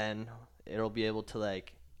 and then it'll be able to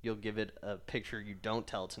like, you'll give it a picture, you don't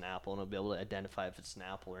tell it's an apple, and it'll be able to identify if it's an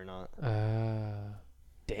apple or not.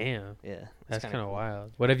 Damn. Yeah, it's That's kinda kind of cool.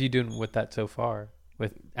 wild. What have you done with that so far?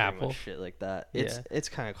 With Pretty Apple? much shit like that. Yeah. It's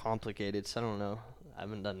kind of complicated, so I don't know. I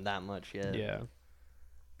haven't done that much yet. Yeah.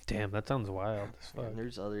 Damn, that sounds wild as Yeah, fuck. and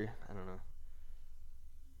there's other, I don't know.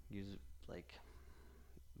 Use like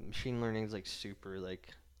machine learning is like super like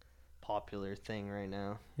popular thing right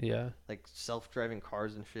now. Yeah. Like self-driving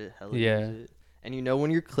cars and shit. Hella Yeah. use it. And when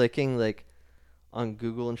you're clicking like on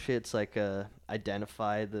Google and shit, it's like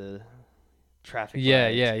identify the traffic Yeah,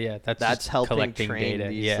 lights. yeah. That's That's just helping collecting train data.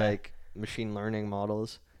 these Yeah. like machine learning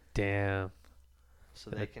models, Damn. so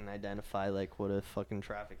they can identify like what a fucking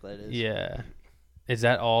traffic light is. Yeah. Is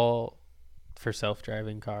that all for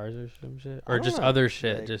self-driving cars or some shit, I or don't just know. other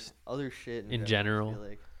shit? Like, Just other shit in I general. feel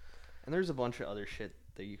like. And there's a bunch of other shit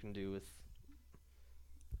that you can do with.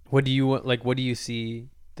 what do you want? Like, what do you see?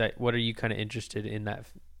 What are you kind of interested in that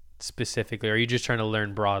specifically? Or are you just trying to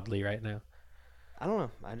learn broadly right now? I don't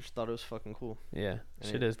know. I just thought it was fucking cool. Yeah,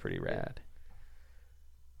 And shit it- is pretty rad.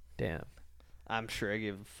 Damn. I'm sure I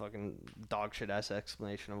gave a fucking dog shit ass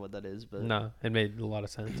explanation of what that is, but No, it made a lot of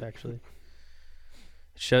sense actually.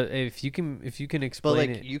 If you can but explain like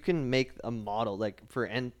it. you can make a model like for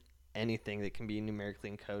anything that can be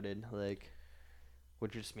numerically encoded, like,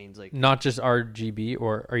 which just means like Not just RGB,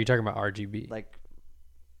 or are you talking about RGB? like,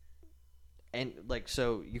 and like,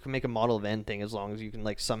 so you can make a model of anything as long as you can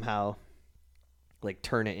like somehow like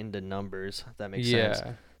turn it into numbers, if that makes sense.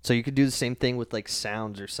 So you could do the same thing with like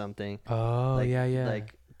sounds or something. Oh, Like, yeah.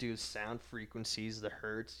 Like do sound frequencies, the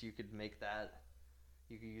hertz. You could make that.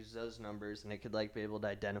 You could use those numbers, and it could like be able to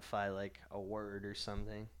identify like a word or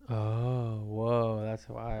something. Oh, whoa, that's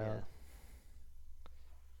wild. Yeah.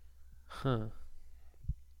 Huh.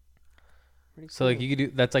 Pretty So like cool. you could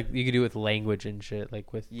do that's like you could do with language and shit,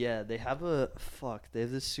 like with Yeah, they have they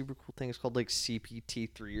have this super cool thing. It's called like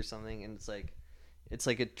CPT-3 or something, and it's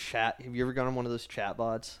like a chat. Have you ever gone on one of those chat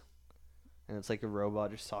bots? And it's like a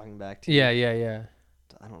robot just talking back to you. yeah.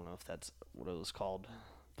 I don't know if that's what it was called,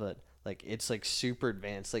 but like it's like super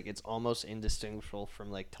advanced. Like it's almost indistinguishable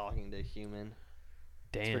from like talking to a human.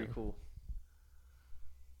 It's Damn. pretty cool.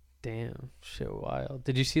 Damn. Shit wild.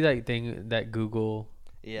 Did you see that thing that Google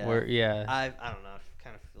Yeah. where yeah. I don't know. I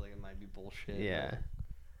kind of feel like it might be bullshit. Yeah.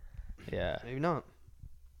 but Yeah. Maybe not.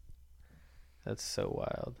 That's so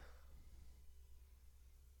wild.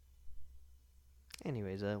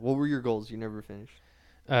 Anyways, what were your goals? You never finished.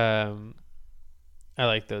 I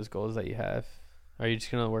like those goals that you have. Are you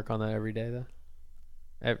just gonna work on that every day though?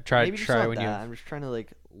 Try Maybe just not when that. you I'm just trying to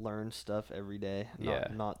like learn stuff every day. Yeah.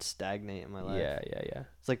 Not stagnate in my life. yeah.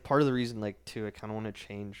 It's like part of the reason, like, too, I kind of want to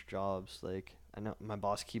change jobs. Like, I know my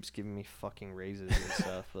boss keeps giving me fucking raises and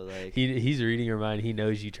stuff, but like, He's reading your mind. He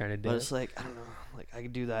knows you trying to do but it. it's like, I don't know. Like, I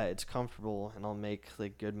can do that. It's comfortable and I'll make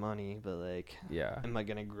like good money, but like, Yeah. am I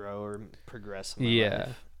gonna grow or progress in my Yeah.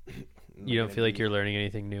 life? Am You I don't gonna feel like be- you're learning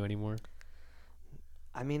anything new anymore.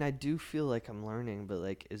 I mean, I do feel like I'm learning, but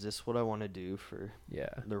like, is this what I want to do for Yeah.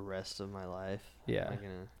 the rest of my life? Yeah.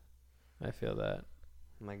 Am I feel that.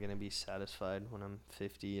 I gonna be satisfied when I'm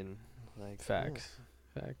 50 and like Facts.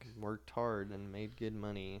 worked hard and made good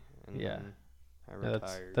money and Yeah. then I Yeah,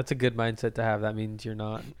 retired? that's a good mindset to have. That means you're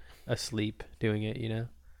not asleep doing it, you know?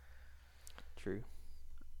 True.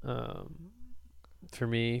 For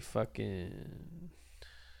me, fucking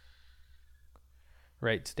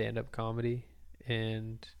write stand-up comedy,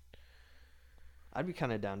 and I'd be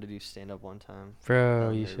kind of down to do stand up one time. bro,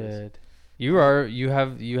 I'm you nervous. should. You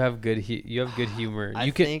have good humor. I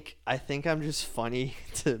think I'm just funny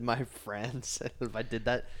to my friends. If I did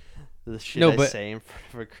that, the shit I say in front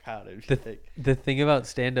of a crowd, it'd be like, the thing about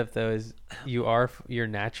stand up though is you're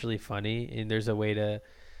naturally funny, and there's a way to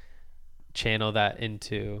channel that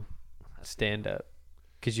into stand up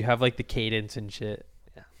because you have like the cadence and shit.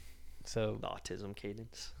 Yeah. So the autism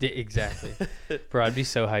cadence. Exactly. Bro, I'd be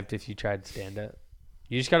so hyped if you tried stand up.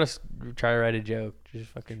 You just gotta try to write a joke. Just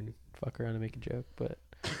fucking fuck around and make a joke. But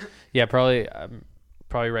yeah, probably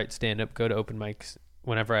write stand up. Go to open mics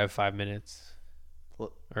whenever I have 5 minutes.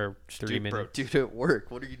 Or 3 minutes. Bro, dude, at work,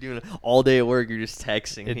 what are you doing all day at work? You're just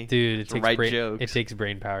texting me. Dude, it jokes. takes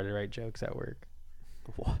brain power to write jokes at work.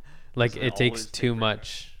 What? Like it takes too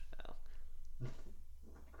much.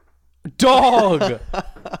 Dog.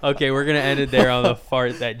 Okay, we're gonna end it there on the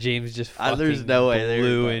fart that James just fucking there's no way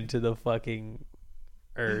blew into the fucking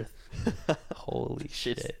earth. Holy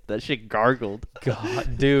shit! That shit gargled.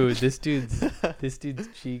 God, dude, this dude's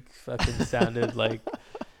cheek fucking sounded like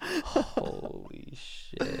holy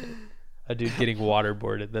shit. A dude getting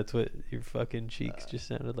waterboarded. That's what your fucking cheeks just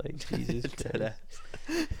sounded like. Jesus Christ.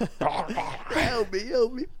 Help me,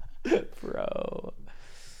 bro.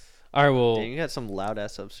 All right, well, dang, you got some loud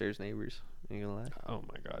ass upstairs neighbors. Ain't gonna lie. Oh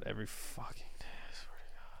my god, every fucking day. I swear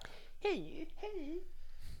to God. Hey.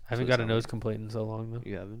 I haven't got a nose complaint in so long though.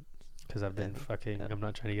 You haven't? Because I've been fucking. I'm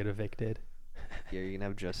not trying to get evicted. Yeah, you're gonna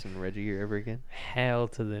have Justin and Reggie here ever again? Hell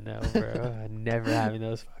to the no, bro. I'm never having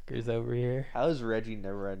those fuckers over here. How has Reggie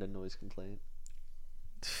never had a noise complaint?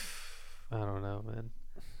 I don't know, man.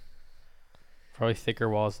 Probably thicker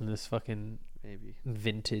walls in this fucking maybe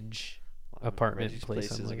vintage apartment Reggie's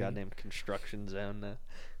place. Is a goddamn construction zone now.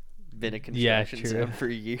 Been a Yeah, construction true. zone for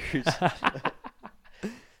years.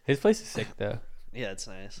 His place is sick though. Yeah, it's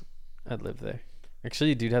nice. I'd live there.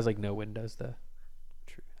 Actually, dude has like no windows though.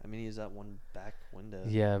 True. I mean, he has that one back window.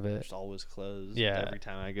 Yeah, but it's always closed. Yeah. Every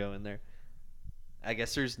time I go in there, I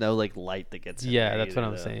guess there's no like light that gets. In yeah, there that's what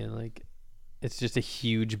either, I'm though. saying. Like, it's just a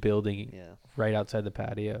huge building Yeah. right outside the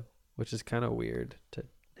patio, which is kind of weird to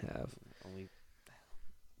have. Only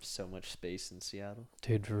so much space in Seattle.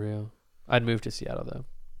 Dude, for real. I'd move to Seattle though.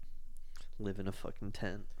 Live in a fucking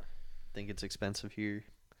tent. Think it's expensive here.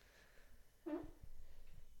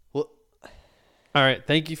 Well, all right,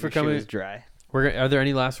 thank you for your shit coming. was dry. Are there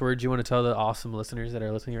any last words you want to tell the awesome listeners that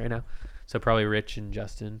are listening right now? So probably Rich and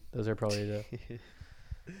Justin. Those are probably the.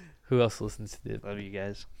 Who else listens to the? Love you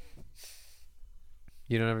guys.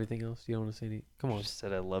 You don't have anything else? You don't want to say any? Come on. Just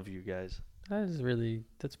said I love you guys.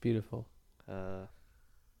 That's beautiful.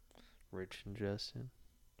 Rich and Justin.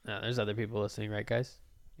 No, there's other people listening, right, guys?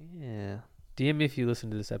 Yeah. DM me if you listen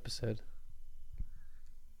to this episode.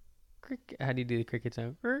 How do you do the cricket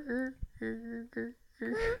sound? How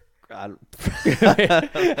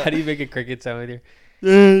do you make a cricket sound with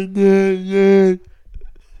your?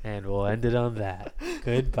 And we'll end it on that.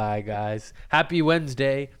 Goodbye, guys. Happy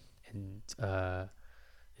Wednesday, and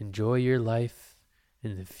enjoy your life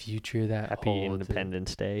in the future that Happy holds.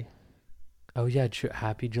 Independence Day. Oh yeah,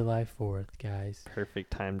 happy July 4th, guys.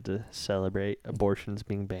 Perfect time to celebrate abortions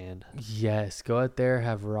being banned. Yes, go out there,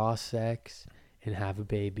 have raw sex, and have a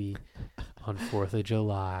baby on 4th of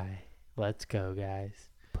July. Let's go, guys.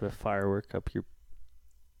 Put a firework up your.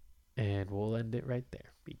 And we'll end it right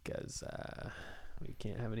there because we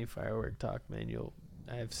can't have any firework talk, man.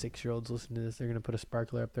 I have 6-year-olds listening to this. They're gonna put a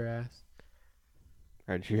sparkler up their ass.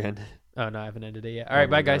 Alright, you end. Oh no, I haven't ended it yet. All right,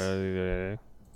 bye, guys.